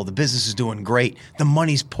being humble. The business is doing great. The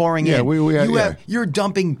money's pouring in. You're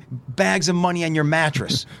dumping bags of money on your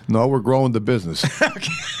mattress. No, we're growing the business.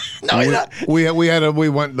 No, you're not. We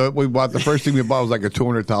bought the first thing we bought was like a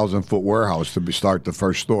 200,000-foot warehouse to start the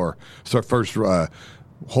first store. It's our first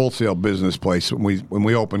wholesale business place when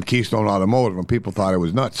we opened Keystone Automotive, and people thought it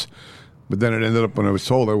was nuts. But then it ended up, when it was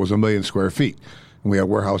sold, it was 1 million square feet. And we had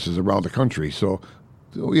warehouses around the country. So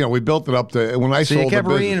we built it up to when I So sold you kept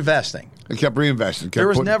the business. reinvesting. I kept reinvesting. There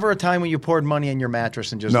was never a time when you poured money in your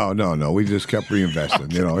mattress and just... No. We just kept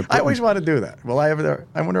reinvesting. I always want to do that. Will I ever?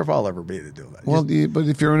 I wonder if I'll ever be able to do that. Well, but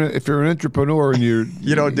if you're an entrepreneur and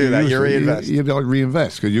you don't do that, you reinvest. You don't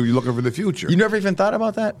reinvest because you're looking for the future. You never even thought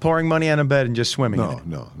about that? Pouring money on a bed and just swimming in it?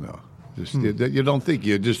 No. Just you don't think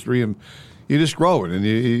you just you just grow it and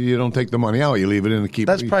you don't take the money out. You leave it in and keep.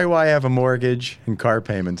 That's probably why I have a mortgage and car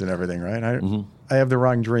payments and everything, right? I have the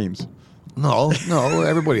wrong dreams. No.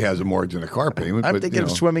 Everybody has a mortgage and a car payment. I'm but, thinking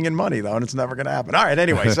of swimming in money, though, and it's never going to happen. All right,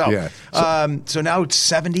 anyway, so Yeah. so now it's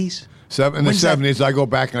 70s? In the 70s, I go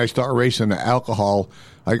back and I start racing the alcohol.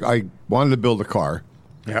 I wanted to build a car.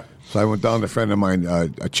 Yeah. So I went down to a friend of mine,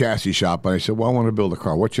 a chassis shop, and I said, well, I want to build a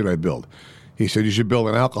car. What should I build? He said, you should build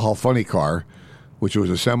an alcohol funny car, which was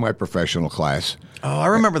a semi-professional class. Oh, I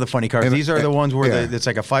remember the funny cars. These are the ones where yeah. it's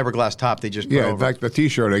like a fiberglass top they just put Yeah, over. in fact, the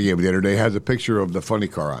T-shirt I gave you the other day has a picture of the funny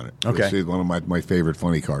car on it. Okay. It's one of my favorite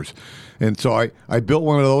funny cars. And so I built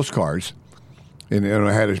one of those cars, and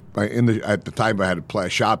I had at the time I had a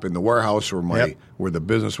shop in the warehouse where the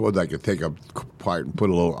business was. I could take a part and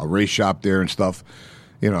put a race shop there and stuff.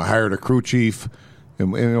 I hired a crew chief.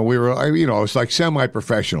 And we were, it was like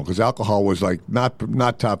semi-professional because alcohol was like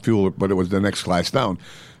not Top Fuel, but it was the next class down.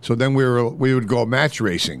 So then we would go match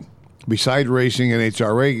racing. Besides racing and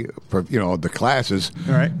HRA, for, the classes,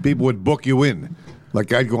 right. People would book you in.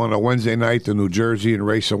 Like I'd go on a Wednesday night to New Jersey and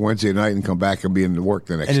race on Wednesday night and come back and be in work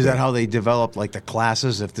the next day. And is that how they develop like the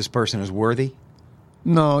classes if this person is worthy?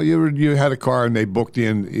 No, you had a car and they booked you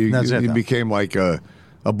in. You became like a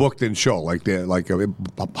booked-in show, like a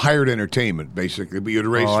hired entertainment, basically. But you'd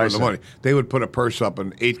race for the money. They would put a purse up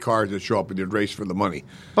and 8 cars would show up, and you'd race for the money.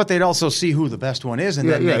 But they'd also see who the best one is, and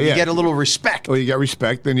then you get a little respect. Well, you get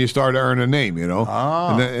respect, then you start to earn a name, Oh.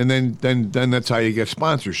 And then that's how you get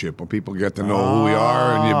sponsorship, when people get to know who we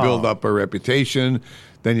are, and you build up a reputation.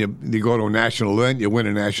 Then you go to a national event, you win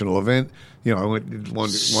a national event. I went up in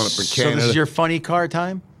Canada. So this is your funny car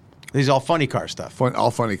time? This is all funny car stuff.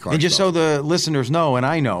 All funny car And just stuff. so the listeners know, and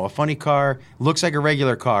I know, a funny car looks like a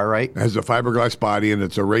regular car, right? It has a fiberglass body and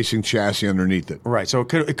it's a racing chassis underneath it. Right. So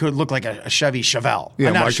it could look like a Chevy Chevelle.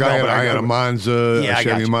 Yeah, Not Mike, I had a Monza, a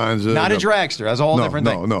Chevy Monza. Not a dragster. That's a whole different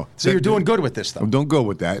thing. No. So you're doing good with this stuff. I'm doing good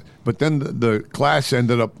with that. But then the class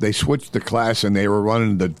ended up, they switched the class and they were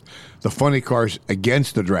running the funny cars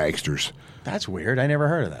against the dragsters. That's weird. I never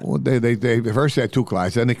heard of that. Well, they first had 2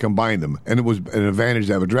 classes, then they combined them, and it was an advantage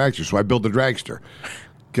to have a dragster. So I built a dragster,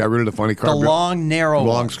 got rid of the funny car, The long, narrow long,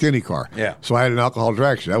 ones. skinny car. Yeah. So I had an alcohol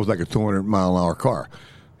dragster. That was like a 200-mile-an-hour car,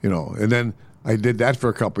 And then I did that for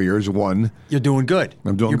a couple of years. Won. You're doing good.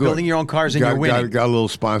 I'm doing You're good. building your own cars and you're winning. Got a little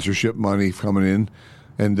sponsorship money coming in,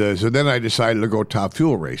 and so then I decided to go Top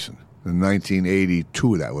Fuel racing in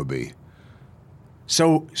 1982. That would be.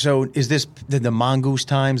 So is this the Mongoose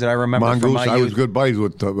times that I remember from my Mongoose, I youth? was good buddies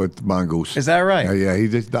with Mongoose. Is that right? Yeah, he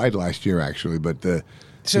just died last year actually, but.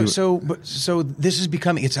 So this is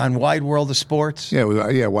becoming. It's on Wide World of Sports. Yeah,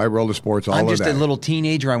 Wide World of Sports. All I'm of just that. a little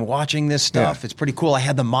teenager. I'm watching this stuff. Yeah. It's pretty cool. I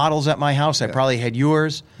had the models at my house. I probably had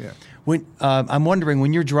yours. Yeah. When I'm wondering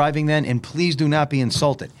when you're driving, then, and please do not be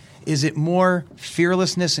insulted. Is it more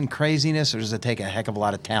fearlessness and craziness, or does it take a heck of a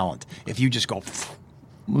lot of talent if you just go?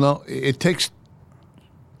 No, it takes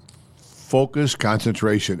focus,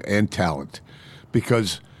 concentration, and talent,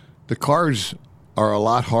 because the cars are a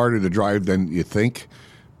lot harder to drive than you think,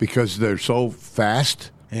 because they're so fast.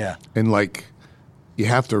 Yeah. And you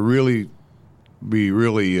have to really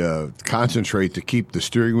concentrate to keep the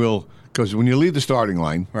steering wheel, because when you leave the starting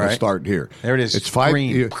line, Right. let's start here. There it is. It's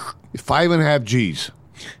 5.5 G's.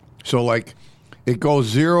 So it goes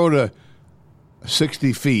 0 to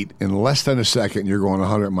 60 feet in less than a second. You're going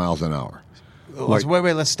 100 miles an hour.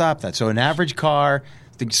 Wait, let's stop that. So an average car,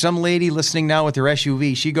 some lady listening now with her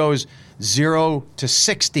SUV, she goes 0 to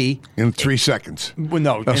 60 in 3 seconds. Well,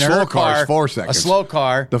 no, a in slow her car is car, 4 seconds. A slow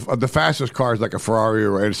car. The fastest car is like a Ferrari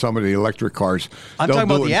or some of the electric cars. I'm They'll talking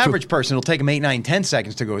do about it the in average person. It'll take them 8, 9, 10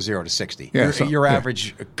 seconds to go 0 to 60. Yeah, your yeah.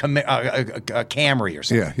 average Camry or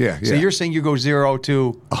something. Yeah. So you're saying you go 0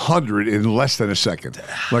 to 100 in less than a second.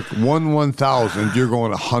 Like 1/1000, you're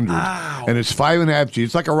going 100. Wow. And it's 5.5 G.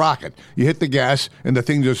 It's like a rocket. You hit the gas and the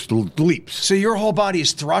thing just leaps. So your whole body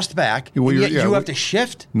is thrust back, Well, and you're- yet yeah, you we- have to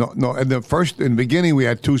shift? No. In the beginning, we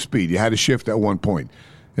had 2-speed. You had to shift at one point.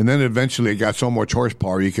 And then eventually it got so much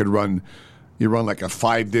horsepower, you run like a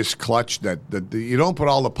 5-disc clutch that you don't put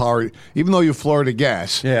all the power, even though you floor the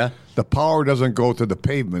gas. Yeah. The power doesn't go to the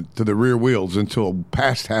pavement, to the rear wheels, until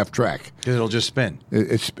past half track. Because it'll just spin.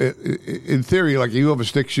 In theory, like you have a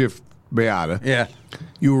stick shift Miata. Yeah.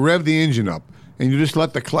 You rev the engine up, and you just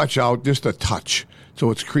let the clutch out just a touch. so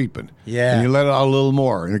it's creeping. Yeah. And you let it out a little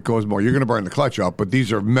more, and it goes more. You're going to burn the clutch up, but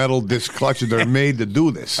these are metal disc clutches. They're made to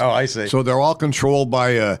do this. Oh, I see. So they're all controlled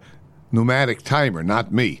by a pneumatic timer,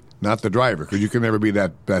 not me, not the driver, because you can never be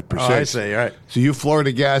that precise. Oh, I see, right. So you floor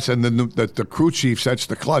the gas, and the crew chief sets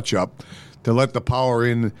the clutch up to let the power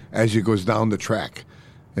in as it goes down the track.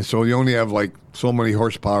 And so you only have like so many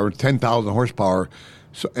horsepower, 10,000 horsepower,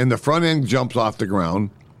 and the front end jumps off the ground.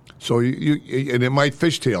 So and it might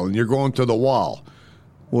fishtail, and you're going to the wall.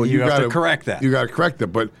 Well, you have to correct that. You got to correct it,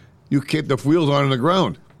 but you keep the wheels on the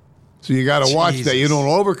ground, so you got to watch that you don't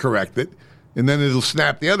overcorrect it, and then it'll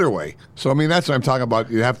snap the other way. So I mean, that's what I'm talking about.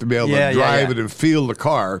 You have to be able to drive it and feel the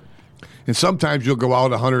car, and sometimes you'll go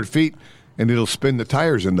out 100 feet, and it'll spin the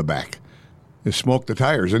tires in the back. You smoke the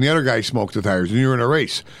tires, and the other guy smoked the tires, and you're in a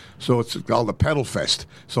race. So it's called the pedal fest.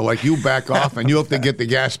 So like you back off, and you have to get the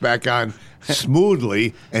gas back on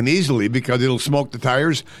smoothly and easily because it'll smoke the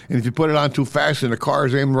tires. And if you put it on too fast and the car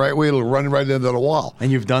is aimed the right way, it'll run right into the wall.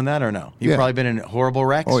 And you've done that or no? You've probably been in horrible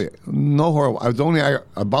wrecks? Oh, yeah. No horrible.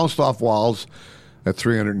 I bounced off walls at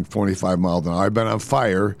 345 miles an hour. I've been on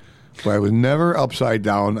fire, but I was never upside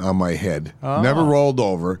down on my head. Never rolled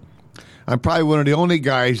over. I'm probably one of the only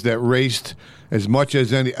guys that raced as much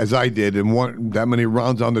as I did and won that many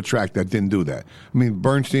rounds on the track that didn't do that. I mean,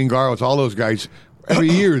 Bernstein, Garlitz, all those guys, every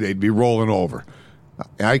year they'd be rolling over.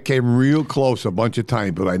 I came real close a bunch of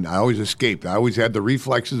times, but I always escaped. I always had the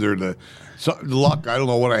reflexes or the luck. I don't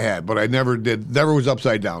know what I had, but I never was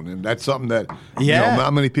upside down. And that's something that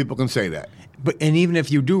not many people can say that. And even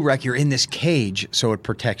if you do wreck, you're in this cage, so it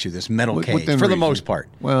protects you, this metal cage, for the most part.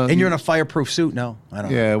 Well, and you're in a fireproof suit? No, I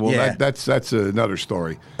don't know. Yeah, well, that's another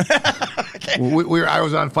story. Okay. I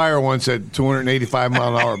was on fire once at 285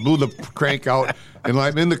 mile an hour, blew the crank out, and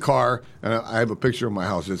I'm in the car, and I have a picture of my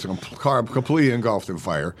house. It's a car completely engulfed in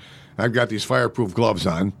fire. I've got these fireproof gloves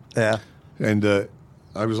on. Yeah. And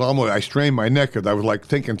I strained my neck because I was like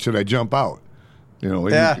thinking, should I jump out? You know,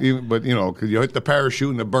 but because you hit the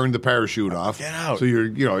parachute and it burned the parachute off. Get out. So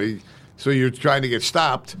you're trying to get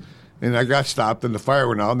stopped, and I got stopped, and the fire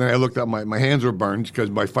went out. And then I looked up, my hands were burned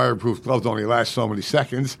because my fireproof gloves only last so many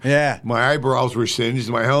seconds. Yeah. My eyebrows were singed.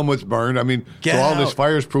 My helmet's burned. I mean, all this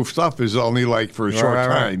fireproof stuff is only like for a short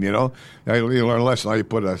time. You know, you learn a lesson. How you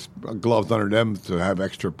put gloves under them to have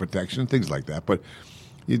extra protection, things like that. But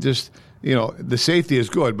you just, the safety is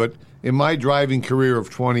good. But in my driving career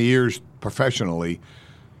of 20 years. Professionally,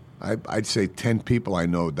 I'd say 10 people I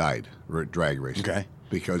know died drag racing. Okay.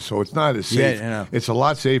 Because it's not as safe. Yeah, It's a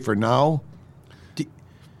lot safer now.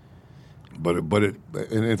 But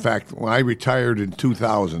in fact, when I retired in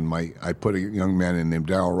 2000, I put a young man in named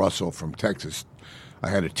Darrell Russell from Texas. I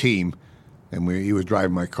had a team, and he was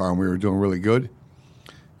driving my car, and we were doing really good.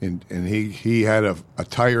 And he had a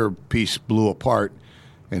tire piece blew apart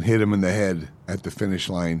and hit him in the head at the finish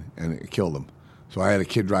line, and it killed him. So I had a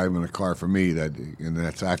kid driving a car for me, and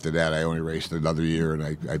that's after that I only raced another year, and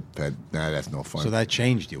I had that's no fun. So that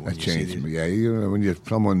changed you. That changed me. Yeah, when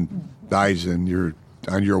someone dies and you're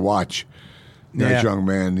on your watch, you're a young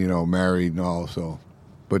man, married and all. So,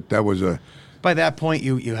 but that was a. By that point,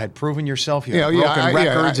 you had proven yourself. You had broken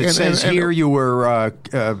records. It says here you were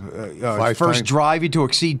first driver to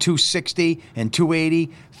exceed 260 and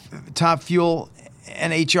 280, top fuel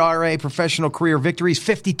NHRA professional career victories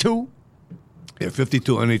 52. Yeah,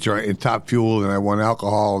 52 NHRA in top fuel, and I won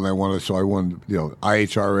alcohol, and I won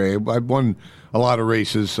IHRA. I've won a lot of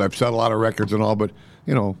races. I've set a lot of records and all, but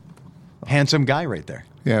handsome guy right there.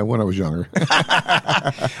 Yeah, when I was younger.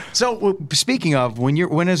 So speaking of,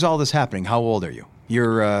 when is all this happening? How old are you?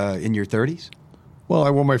 You're in your 30s. Well, I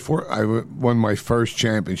won my first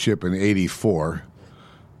championship in '84.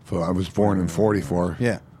 So I was born in '44.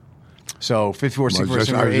 Yeah. So 54,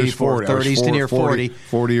 64, 84, 30s to near 40.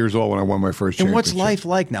 40 years old when I won my first championship. And what's life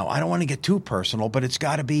like now? I don't want to get too personal, but it's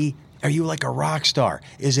got to be, are you like a rock star?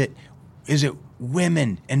 Is it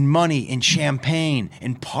women and money and champagne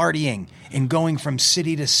and partying and going from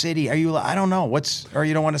city to city? Are you, I don't know, or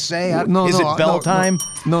you don't want to say? Is it bell time?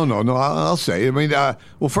 No, I'll say. I mean,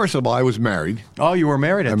 well, first of all, I was married. Oh, you were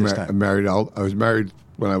married at this time? I was married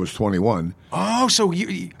when I was 21. Oh, so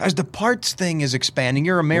as the parts thing is expanding,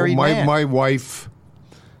 you're a married man. My wife,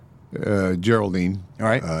 Geraldine, all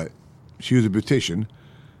right, she was a beautician,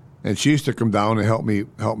 and she used to come down and help me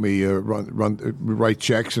write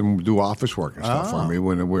checks and do office work and stuff for me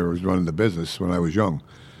when I was running the business when I was young.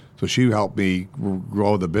 So she helped me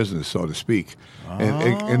grow the business, so to speak.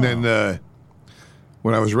 And then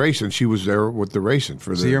when I was racing, she was there with the racing.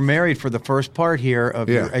 So you're married for the first part here of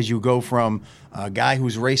as you go from a guy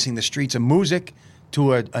who's racing the streets of music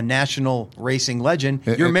to a national racing legend.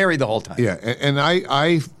 You're married the whole time. Yeah, and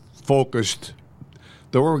I focused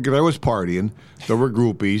there was partying, there were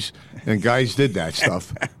groupies, and guys did that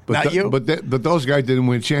stuff. But Not you? But those guys didn't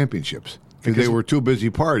win championships because they were too busy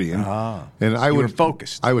partying. And I were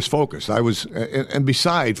focused. I was focused. And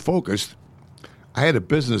beside focused, I had a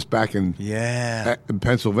business back in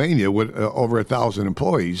Pennsylvania with over 1,000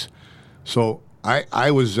 employees. So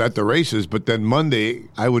I was at the races, but then Monday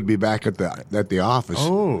I would be back at the office.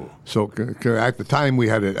 Oh. So at the time we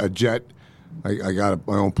had a jet. I got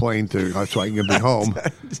my own plane so I can be home.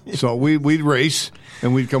 So we'd race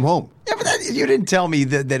and we'd come home. Yeah, but you didn't tell me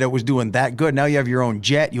that it was doing that good. Now you have your own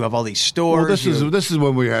jet. You have all these stores. Well, this is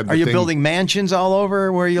when we had. Are you building mansions all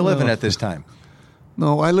over? Where are you living at this time?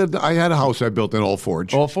 No, I had a house I built in Old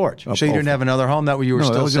Forge. Old Forge. So you didn't have another home? That you were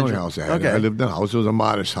still. That was the only house I had. Okay. I lived in a house. It was a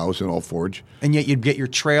modest house in Old Forge. And yet you'd get your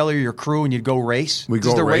trailer, your crew, and you'd go race.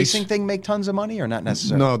 Does the racing thing make tons of money, or not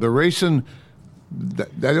necessarily? No, the racing.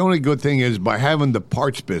 The only good thing is by having the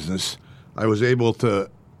parts business, I was able to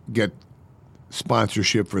get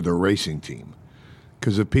sponsorship for the racing team.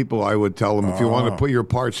 Because the people, I would tell them, if you want to put your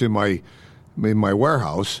parts in my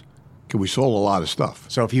warehouse, because we sold a lot of stuff.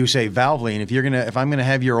 So if you say Valvoline, if I'm gonna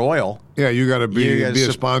have your oil, yeah, you got to be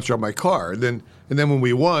a sponsor of my car. And then when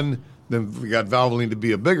we won, then we got Valvoline to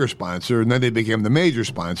be a bigger sponsor, and then they became the major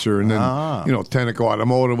sponsor. And then Tenneco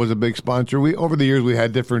Automotive was a big sponsor. Over the years we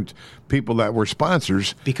had different people that were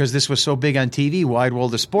sponsors because this was so big on TV, Wide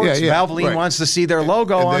World of Sports. Yeah, Valvoline wants to see their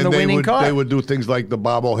logo on the winning car. They would do things like the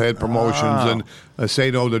bobblehead promotions and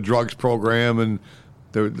Say No to Drugs program. And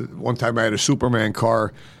one time I had a Superman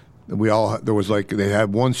car. They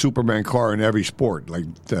had one Superman car in every sport, like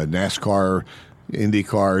NASCAR, Indy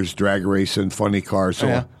cars, drag racing, funny cars.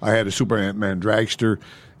 So I had a Superman dragster,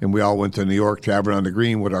 and we all went to New York Tavern on the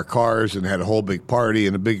Green with our cars and had a whole big party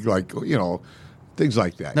and a big, things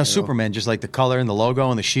like that. Now, Superman, just like the color and the logo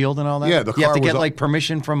and the shield and all that? Yeah, the car you have to get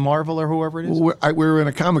permission from Marvel or whoever it is? We were in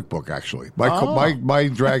a comic book, actually. My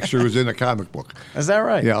dragster was in a comic book. Is that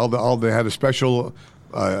right? Yeah, they had a special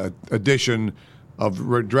edition of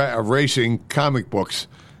racing comic books.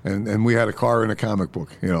 And we had a car in a comic book,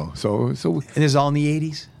 So and this is all in the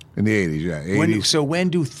 80s? In the 80s, yeah. 80s. When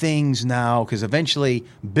do things now, because eventually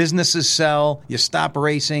businesses sell, you stop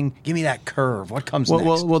racing, give me that curve. What comes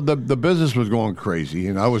next? Well, the business was going crazy,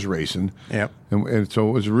 and I was racing. Yep. And so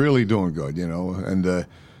it was really doing good, And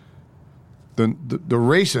the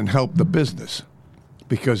racing helped the business.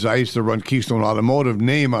 Because I used to run Keystone Automotive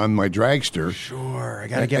name on my dragster. Sure, I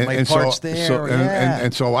got to get my parts there.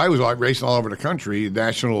 And so I was racing all over the country,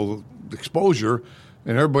 national exposure,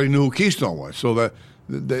 and everybody knew who Keystone was. So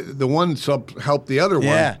the one sub helped the other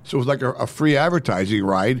one. So it was like a free advertising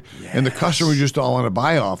ride, and the customers just all want to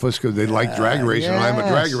buy off us because they like drag racing, and I'm a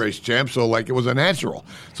drag race champ, so it was a natural.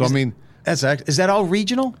 So is that all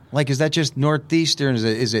regional? Is that just Northeastern?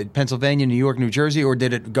 Is it Pennsylvania, New York, New Jersey, or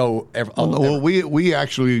did it go? We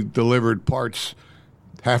actually delivered parts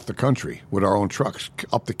half the country with our own trucks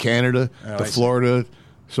up to Canada, to Florida.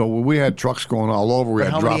 So we had trucks going all over.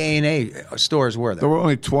 How many A&A stores were there? There were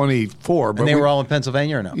only 24, but they were all in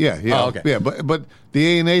Pennsylvania, or no? Yeah. Oh, okay. Yeah, but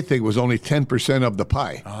the A&A thing was only 10% of the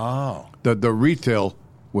pie. Oh, the retail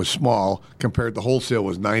was small compared to wholesale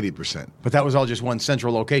was 90%. But that was all just one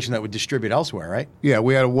central location that would distribute elsewhere, right? Yeah,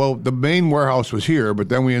 we had the main warehouse was here, but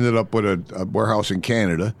then we ended up with a warehouse in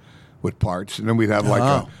Canada with parts, and then we'd have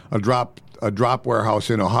a drop warehouse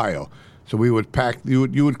in Ohio. So we would pack. You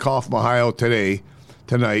would call from Ohio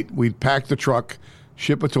tonight. We'd pack the truck,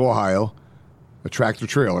 ship it to Ohio, a tractor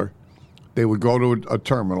trailer. They would go to a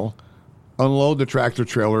terminal, unload the tractor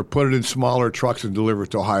trailer, put it in smaller trucks, and deliver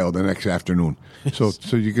it to Ohio the next afternoon. So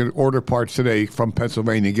you can order parts today from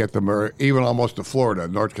Pennsylvania, get them, or even almost to Florida,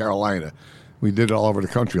 North Carolina. We did it all over the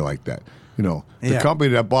country like that. The company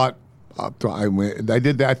that bought, I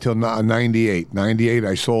did that till 98. 98,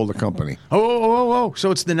 I sold the company. Oh! So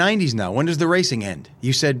it's the 90s now. When does the racing end?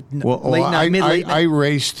 You said late 90s. I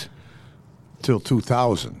raced till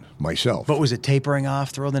 2000. Myself. But was it tapering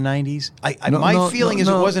off through the 90s? My feeling is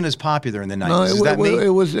it wasn't as popular in the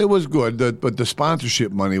 90s. It was good, but the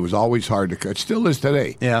sponsorship money was always hard to cut. It still is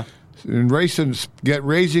today. Yeah. And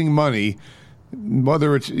raising money,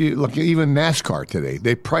 whether it's even NASCAR today,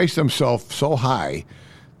 they price themselves so high.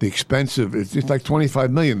 The expensive, it's like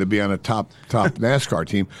 $25 million to be on a top NASCAR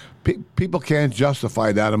team. People can't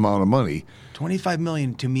justify that amount of money. $25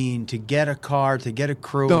 million to get a car, to get a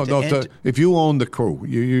crew. If you own the crew,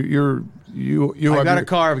 I've got a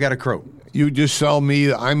car, I've got a crew. You just sell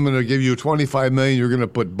me. I'm going to give you $25 million. You're going to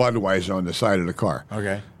put Budweiser on the side of the car.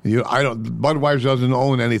 Okay. Budweiser doesn't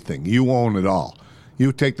own anything. You own it all.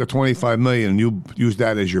 You take the $25 million and you use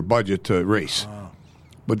that as your budget to race. Oh.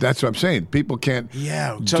 But that's what I'm saying. People can't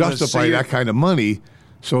justify that kind of money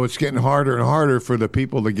So it's getting harder and harder for the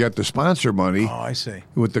people to get the sponsor money. Oh, I see.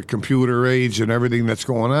 With the computer age and everything that's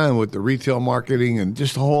going on with the retail marketing and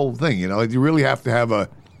just the whole thing. You know, you really have to have a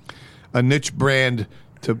niche brand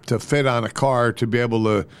to fit on a car to be able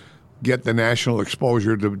to get the national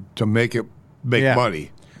exposure to make it make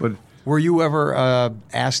money. But were you ever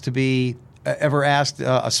asked to be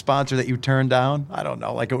a sponsor that you turned down? I don't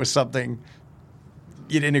know, like it was something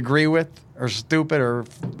you didn't agree with or stupid or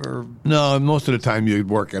no, most of the time you'd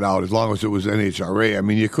work it out as long as it was NHRA. I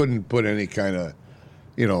mean, you couldn't put any kind of,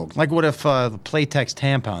 you know. Like what if the Playtex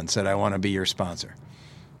tampon said, I want to be your sponsor?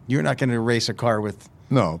 You're not going to race a car with...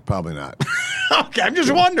 No, probably not. Okay, I'm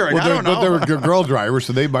just wondering. Well, I don't know. But they were good girl drivers,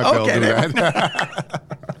 so they might be able to do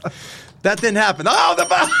that. That didn't happen. Oh,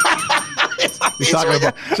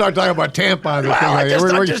 Start talking about tampons.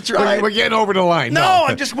 Well, I'm just trying. We're getting over the line. No,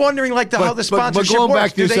 I'm just wondering, like how the sponsorship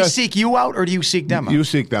works. Do they seek you out, or do you seek them out? You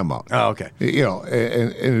seek them out. Oh, okay. You know,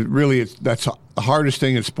 and really, that's the hardest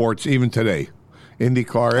thing in sports, even today.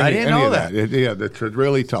 IndyCar, I didn't know of that. That's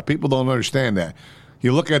really tough. People don't understand that.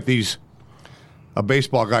 You look at these. A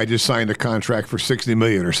baseball guy just signed a contract for $60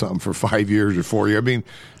 million or something for 5 years or 4 years. I mean,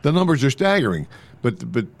 the numbers are staggering. But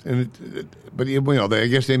you know, I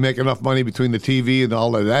guess they make enough money between the TV and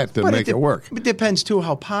all of that to make it work. It depends too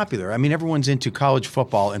how popular. I mean, everyone's into college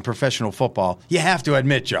football and professional football. You have to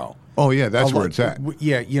admit, Joe. Oh yeah, that's where it's at.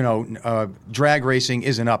 Yeah, you know, drag racing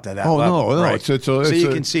isn't up to that level. No, right? So you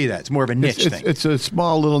can see that it's more of a niche thing. It's a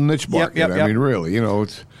small little niche market. Yep. I mean, really, you know,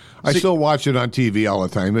 I still watch it on TV all the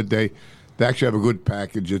time. They actually have a good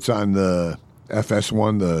package. It's on the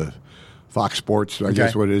FS1, the Fox Sports, I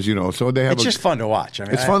guess what it is, you know. So they have. It's just fun to watch. I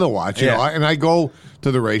mean, it's fun to watch, you know. And I go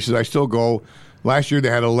to the races. I still go. Last year they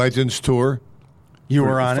had a Legends Tour. You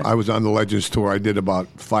were on it? I was on the Legends Tour. I did about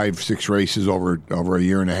 5-6 races over a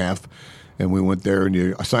year and a half, and we went there and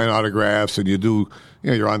you sign autographs and you do.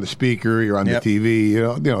 You know, you're on the speaker, you're on the TV.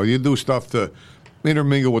 You know, you do stuff to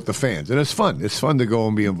intermingle with the fans, and it's fun. It's fun to go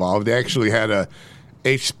and be involved. They actually had a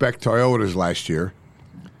H-Spec Toyotas last year,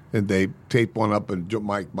 and they taped one up, and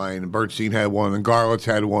Mike Mine and Bernstein had one, and Garlitz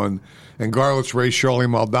had one, and Garlitz raced Shirley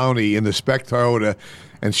Muldowney in the Spec Toyota,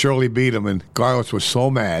 and Shirley beat him, and Garlitz was so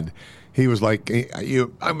mad. He was like,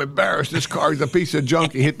 I'm embarrassed. This car's a piece of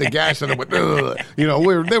junk. He hit the gas and it went, ugh. You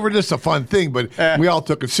know, they were just a fun thing, but we all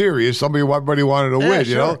took it serious. Everybody wanted to win,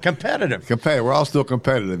 you know? Competitive. We're all still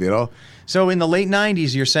competitive, you know? So in the late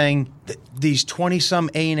 90s, you're saying that these 20-some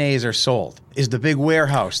A&As are sold. Is the big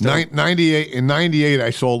warehouse still? In 98, I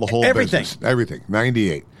sold the whole Everything. business. Everything.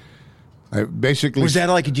 98. I basically... Was that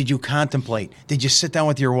like, did you contemplate? Did you sit down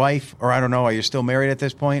with your wife? Or I don't know, are you still married at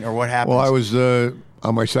this point? Or what happened? Well, I was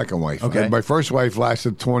on my second wife. Okay. My first wife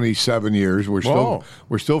lasted 27 years. We're still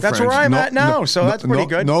friends. That's where I'm at now, so that's pretty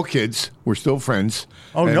good. No kids. We're still friends.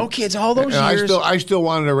 Oh, no kids all those years? I still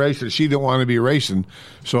wanted to race, and she didn't want to be racing,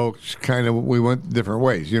 so kind of we went different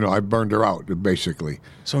ways. You know, I burned her out, basically.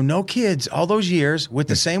 So no kids all those years with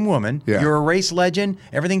the same woman. Yeah. You're a race legend.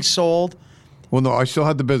 Everything's sold. Well, no, I still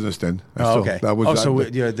had the business then. Okay.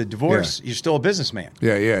 The divorce, Yeah. you're still a businessman.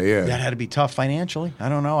 Yeah. That had to be tough financially. I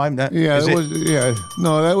don't know. No, that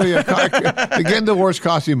was again. Divorce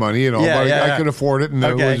cost me money, you know. But I could afford it, and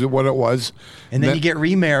that was what it was. And then you get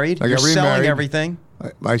remarried. You're selling everything.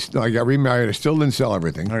 I got remarried. I still didn't sell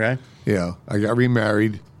everything. Okay. Yeah, I got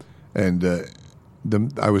remarried, and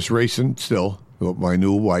I was racing still with my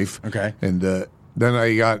new wife. Okay. And then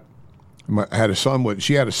I had a son.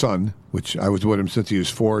 She had a son, which I was with him since he was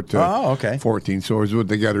 4 to 14. So I was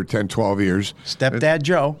together 10, 12 years. Stepdad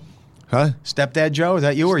Joe. Huh? Stepdad Joe? Is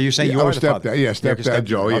that you, or are you saying you are the father? Yeah, Stepdad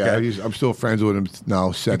Joe. Okay. Yeah, I'm still friends with him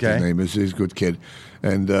now. Seth, his name is. He's a good kid.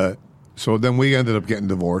 And so then we ended up getting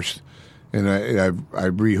divorced. And I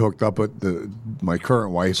rehooked up with my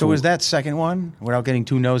current wife. So was that second one, without getting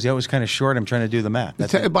too nosy, that was kind of short? I'm trying to do the math.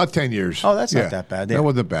 About 10 years. Oh, that's not that bad. Yeah. That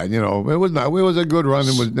wasn't bad. You know, it was not. It was a good run.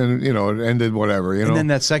 And you know, it ended whatever. You know. And then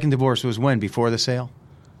that second divorce was when? Before the sale?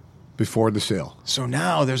 Before the sale. So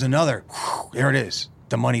now there's another. There it is.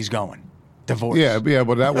 The money's going. Divorce. Yeah,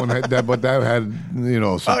 but that one had that. But that had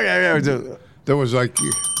there was like.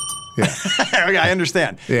 Yeah, okay, I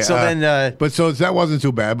understand. Yeah, so then, so that wasn't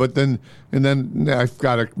too bad. But then I've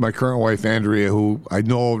got my current wife Andrea, who I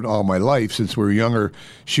know all my life since we were younger.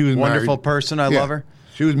 She was wonderful married, person. I love her.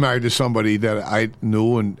 She was married to somebody that I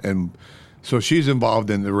knew, and so she's involved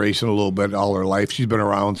in the racing a little bit all her life. She's been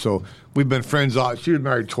around, so we've been friends. She was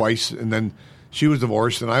married twice, and then she was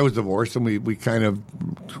divorced, and I was divorced, and we kind of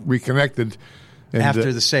reconnected. And,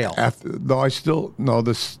 after the sale. After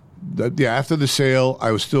the sale,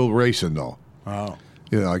 I was still racing though. Oh.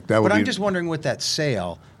 like that would But be. I'm just wondering with that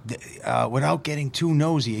sale, without getting too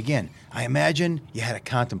nosy again, I imagine you had to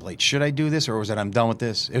contemplate, should I do this or was it I'm done with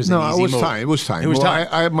this? It was No, an easy it was move. time. It was time. It was Well, time.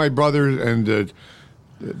 I had my brother, and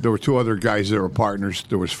there were two other guys that were partners.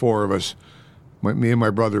 There was four of us. Me and my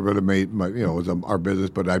brother would have made it was our business.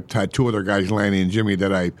 But I had two other guys, Lanny and Jimmy,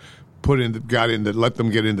 that I let them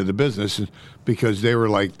get into the business because they were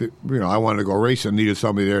like, I wanted to go racing. Needed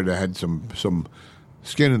somebody there that had some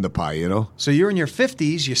skin in the pie. So you're in your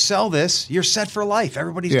 50s, you sell this, you're set for life.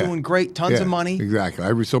 Everybody's Yeah. doing great, tons Yeah, of money.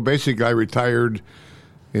 Exactly. So basically, I retired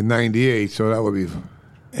in '98. So that would be.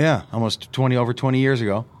 Yeah, almost over 20 years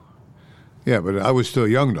ago. Yeah, but I was still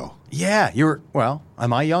young though. Yeah,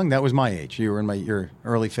 am I young? That was my age. You were in your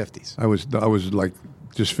early 50s. I was like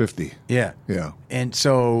just 50. Yeah. Yeah. And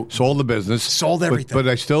so Sold the business. sold everything. But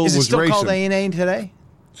I still Is it was still racing. called A&A today?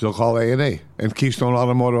 Still called A&A and Keystone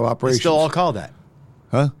Automotive Operations. It's still all called that.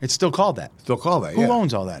 Huh? It's still called that. Still called that, Who yeah.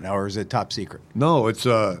 owns all that now, or is it top secret? No, it's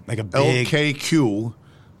Like a big- LKQ,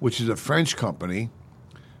 which is a French company,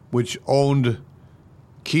 which owned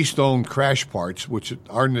Keystone Crash Parts, which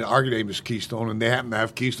our name is Keystone, and they happen to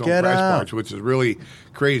have Keystone Get Crash out. Parts, which is really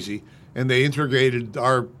crazy. And they integrated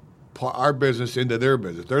our business into their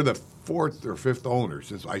business. They're the fourth or fifth owners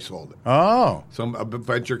since I sold it. Oh. Some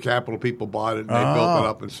venture capital people bought it, and they built it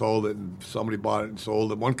up and sold it, and somebody bought it and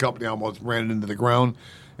sold it. One company almost ran it into the ground,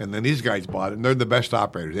 and then these guys bought it, and they're the best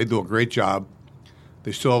operators. They do a great job.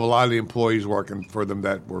 They still have a lot of the employees working for them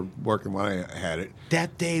that were working when I had it.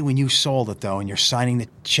 That day when you sold it, though, and you're signing the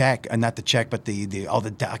check, not the check, but the all the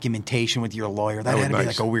documentation with your lawyer, that was had to be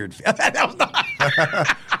nice. like a weird.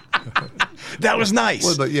 That was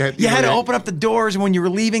nice. Well, you had to open up the doors when you were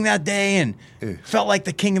leaving that day and felt like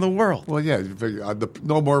the king of the world. Well, yeah, you figure,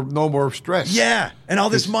 no more stress. Yeah, and all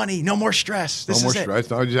this money, no more stress. This No more is it. stress.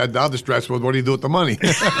 Now the stress was, what do you do with the money?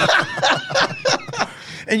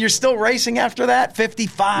 And you're still racing after that,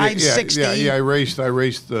 55, 60? Yeah, I raced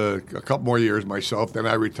a couple more years myself. Then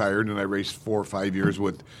I retired, and I raced 4 or 5 years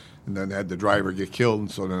and then had the driver get killed, and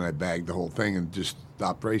so then I bagged the whole thing and just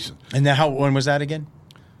stopped racing. And then when was that again?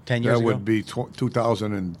 10 years That ago? would be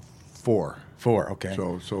 2004. 4, okay.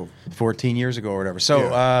 So 14 years ago or whatever. So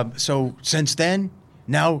Yeah. so since then,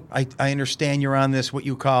 now I understand you're on this, what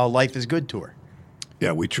you call Life is Good tour.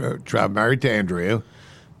 yeah, we married to Andrea,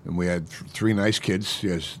 and we had 3 nice kids. She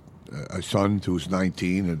has a son who's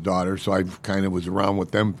 19, and a daughter. So I kind of was around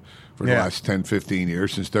with them for the Yeah. last 10, 15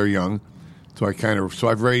 years since they're young. So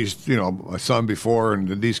I've raised a son before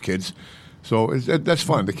and these kids. So that's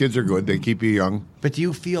fun. The kids are good. They keep you young. But do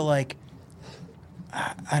you feel like,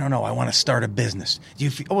 I don't know, I want to start a business? Do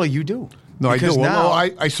you feel, well, you do. No, Because I do. now, Well,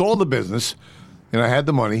 no, I sold the business, and I had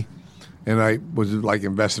the money, and I was like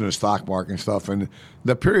investing in the stock market and stuff. And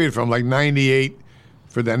the period from like '98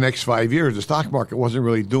 for the next 5 years, the stock market wasn't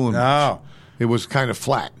really doing much. No. It was kind of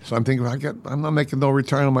flat. So I'm thinking, I'm not making no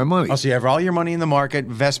return on my money. oh, so you have all your money in the market,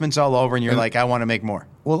 investments all over, and you're like, I want to make more.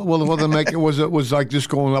 Well, then it was like just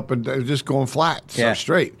going up and just going flat, so Yeah.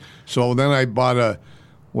 straight. So then I bought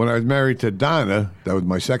when I was married to Donna, that was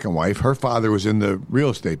my second wife. Her father was in the real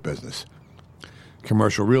estate business,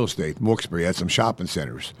 commercial real estate. In Wilkes-Barre had some shopping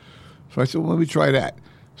centers. So I said, well, let me try that.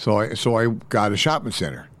 So I got a shopping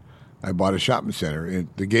center. I bought a shopping center,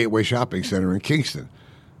 the Gateway Shopping Center in Kingston.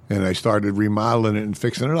 And I started remodeling it and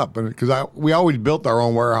fixing it up. Because we always built our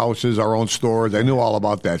own warehouses, our own stores. I knew all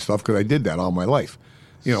about that stuff because I did that all my life.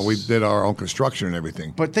 We did our own construction and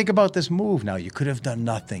everything. But think about this move now. You could have done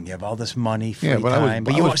nothing. You have all this money, free Yeah, but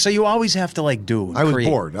time. So you always have to do. And I was create.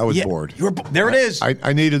 bored. I was Yeah, bored. You were there. It is.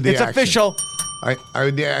 I needed the It's action. official.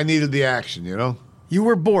 I needed the action, You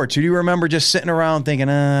were bored. So do you remember just sitting around thinking,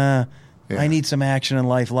 I need some action in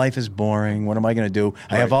life. Life is boring. What am I going to do?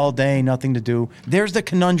 I have all day, nothing to do. There's the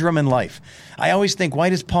conundrum in life. I always think, why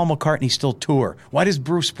does Paul McCartney still tour? Why does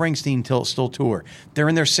Bruce Springsteen still tour? They're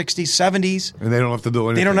in their 60s, 70s. And they don't have to do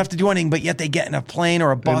anything. They don't have to do anything, but yet they get in a plane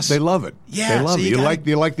or a bus. They love it. Yeah, they love so it. you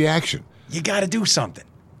You like the action. You got to do something.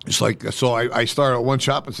 It's like I started at one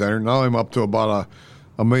shopping center. Now I'm up to about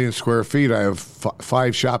a million square feet. I have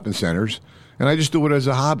 5 shopping centers, and I just do it as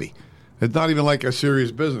a hobby. It's not even like a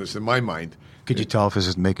serious business in my mind. Could you tell if this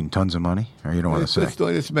is making tons of money, or you don't want to say?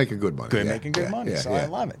 It's making good money. Good, yeah, making good money. So I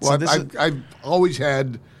love it. Well, So I've always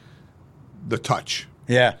had the touch.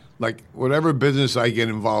 Yeah. Like whatever business I get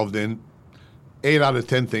involved in, 8 out of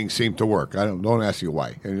 10 things seem to work. Don't ask you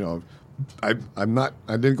why. And, I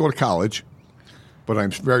didn't go to college, but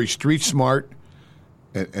I'm very street smart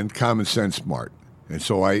and common sense smart, and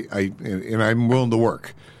so I'm willing to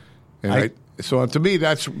work. And so to me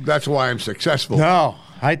that's why I'm successful. No,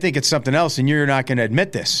 I think it's something else, and you're not going to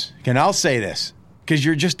admit this. And I'll say this. because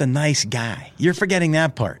you're just a nice guy. You're forgetting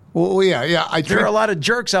that part. Well, yeah. There are a lot of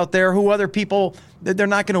jerks out there who other people they're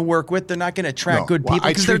not going to work with. They're not going to attract good people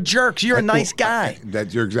because they're jerks. You're a nice guy.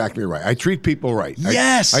 You're exactly right. I treat people right.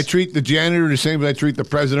 Yes. I treat the janitor the same as I treat the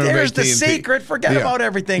president of AT&T. There's the secret. Forget about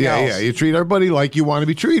everything else. Yeah, you treat everybody like you want to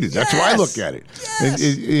be treated. That's how I look at it. Yes.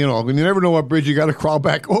 And, you never know what bridge you got to crawl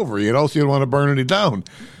back over, so you don't want to burn any down.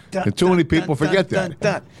 And too many people forget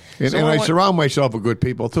that. And I surround myself with good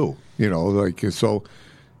people, too. And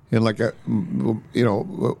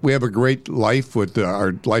we have a great life with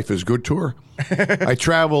our Life is Good tour. I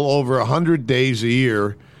travel over 100 days a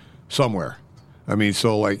year somewhere. I mean,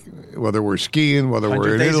 whether we're skiing, whether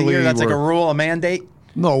we're in Italy. A year, that's like a rule, a mandate?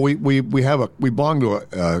 No, we belong to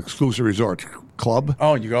an exclusive resort club.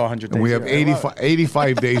 Oh, you go 100 days and we have a year.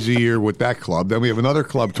 85 days a year with that club. Then we have another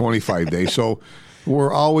club 25 days. So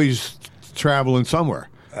we're always traveling somewhere.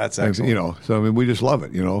 That's excellent. So we just love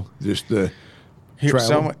it, just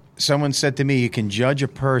travel. Someone said to me, you can judge a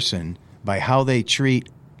person by how they treat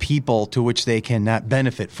people to which they cannot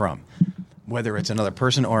benefit from, whether it's another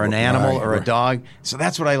person or an animal or a dog. So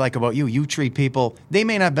that's what I like about you. You treat people, they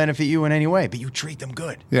may not benefit you in any way, but you treat them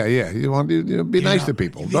good. Yeah. You want to be nice to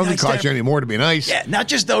people. It doesn't cost you any more to be nice. Yeah, not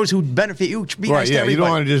just those who benefit you. Be nice to everybody. You don't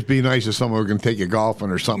want to just be nice to someone who can take you golfing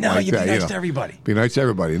or something like that. No, you be nice to everybody. Be nice to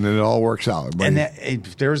everybody, and then it all works out. And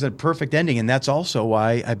there's a perfect ending, and that's also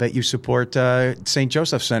why I bet you support St.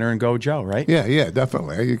 Joseph Center and Go Joe, right? Yeah,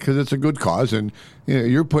 definitely, because it's a good cause, and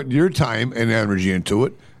you're putting your time and energy into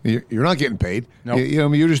it. You're not getting paid. Nope.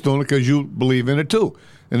 You're just doing it because you believe in it too,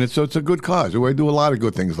 and it's a good cause. We do a lot of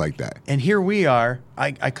good things like that. And here we are.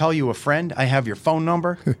 I call you a friend. I have your phone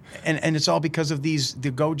number, and it's all because of the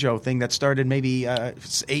Gojo thing that started maybe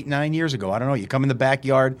 8-9 years ago. I don't know. You come in the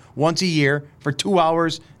backyard once a year for 2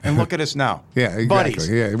 hours, and look at us now. Yeah, exactly. Buddies.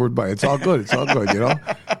 Yeah, we're buddies. It's all good. It's all good.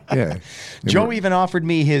 Yeah. Joe even offered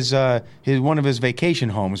me his one of his vacation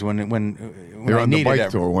homes when You're I on the needed bike it.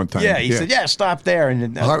 tour one time. Yeah, he said, stop there.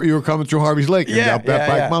 And you were coming through Harvey's Lake and up that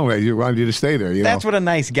bike mountain. You wanted you to stay there. That's what a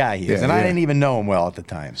nice guy he is. Yeah, and I didn't even know him well at the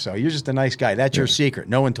time. So you're just a nice guy. That's your secret.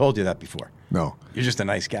 No one told you that before. No. You're just a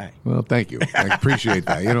nice guy. Well, thank you. I appreciate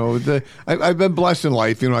that. I've been blessed in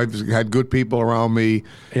life. I've had good people around me.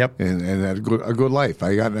 Yep. And had a good life.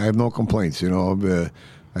 I have no complaints. I've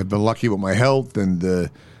been lucky with my health, and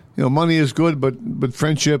money is good, but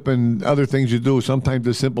friendship and other things you do. Sometimes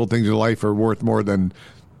the simple things in life are worth more than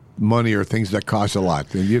money or things that cost a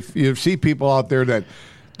lot. And you see people out there that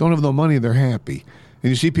don't have no money, they're happy. And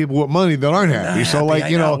you see people with money that aren't happy. So,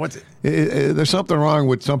 there's something wrong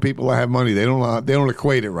with some people that have money. They don't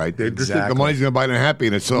equate it right. They just think the money's going to buy them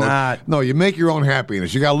happiness. So, no, you make your own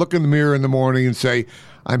happiness. You got to look in the mirror in the morning and say,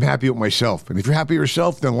 I'm happy with myself. And if you're happy with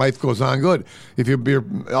yourself, then life goes on good. If you're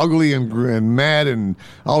ugly and mad and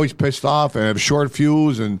always pissed off and have short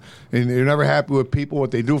fuse and you're never happy with people, what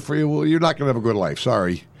they do for you, well, you're not going to have a good life.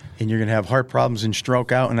 Sorry. And you're going to have heart problems and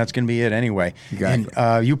stroke out, and that's going to be it anyway. Exactly.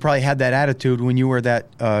 And you probably had that attitude when you were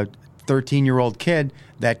that 13-year-old kid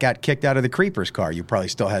that got kicked out of the creeper's car. You probably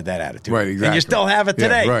still had that attitude. Right, exactly. And you still have it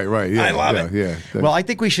today. Yeah, right. Yeah, I love it. Yeah. Well, I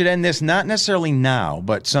think we should end this, not necessarily now,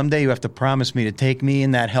 but someday you have to promise me to take me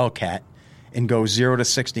in that Hellcat and go 0 to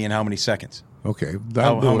 60 in how many seconds? Okay.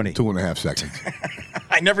 How many? 2.5 seconds.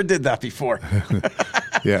 I never did that before.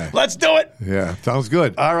 Yeah. Let's do it. Yeah. Sounds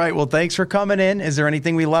good. All right. Well, thanks for coming in. Is there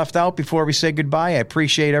anything we left out before we say goodbye? I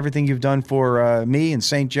appreciate everything you've done for me and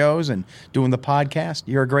St. Joe's and doing the podcast.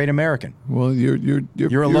 You're a great American. Well, you're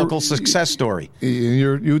a local success story.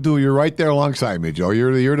 You're right there alongside me, Joe.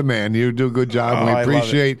 You're the man. You do a good job. We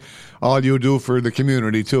appreciate all you do for the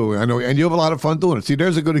community too. I know, and you have a lot of fun doing it. See,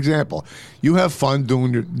 there's a good example. You have fun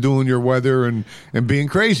doing your weather and being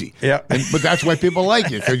crazy. Yeah. But that's why people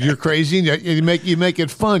like you, because you're crazy and you make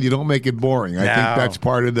it fun. You don't make it boring. I think that's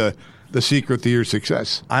part of the secret to your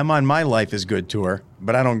success. I'm on my Life is Good tour,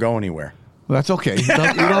 but I don't go anywhere. Well, that's okay. You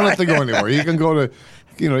don't have to go anywhere. You can go to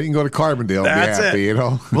Carbondale and be happy.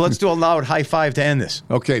 Well, let's do a loud high five to end this.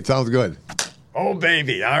 Okay, sounds good. Oh,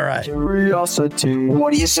 baby. All right. Curiosity.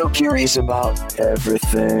 What are you so curious about?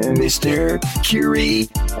 Everything, Mr. Curiosity.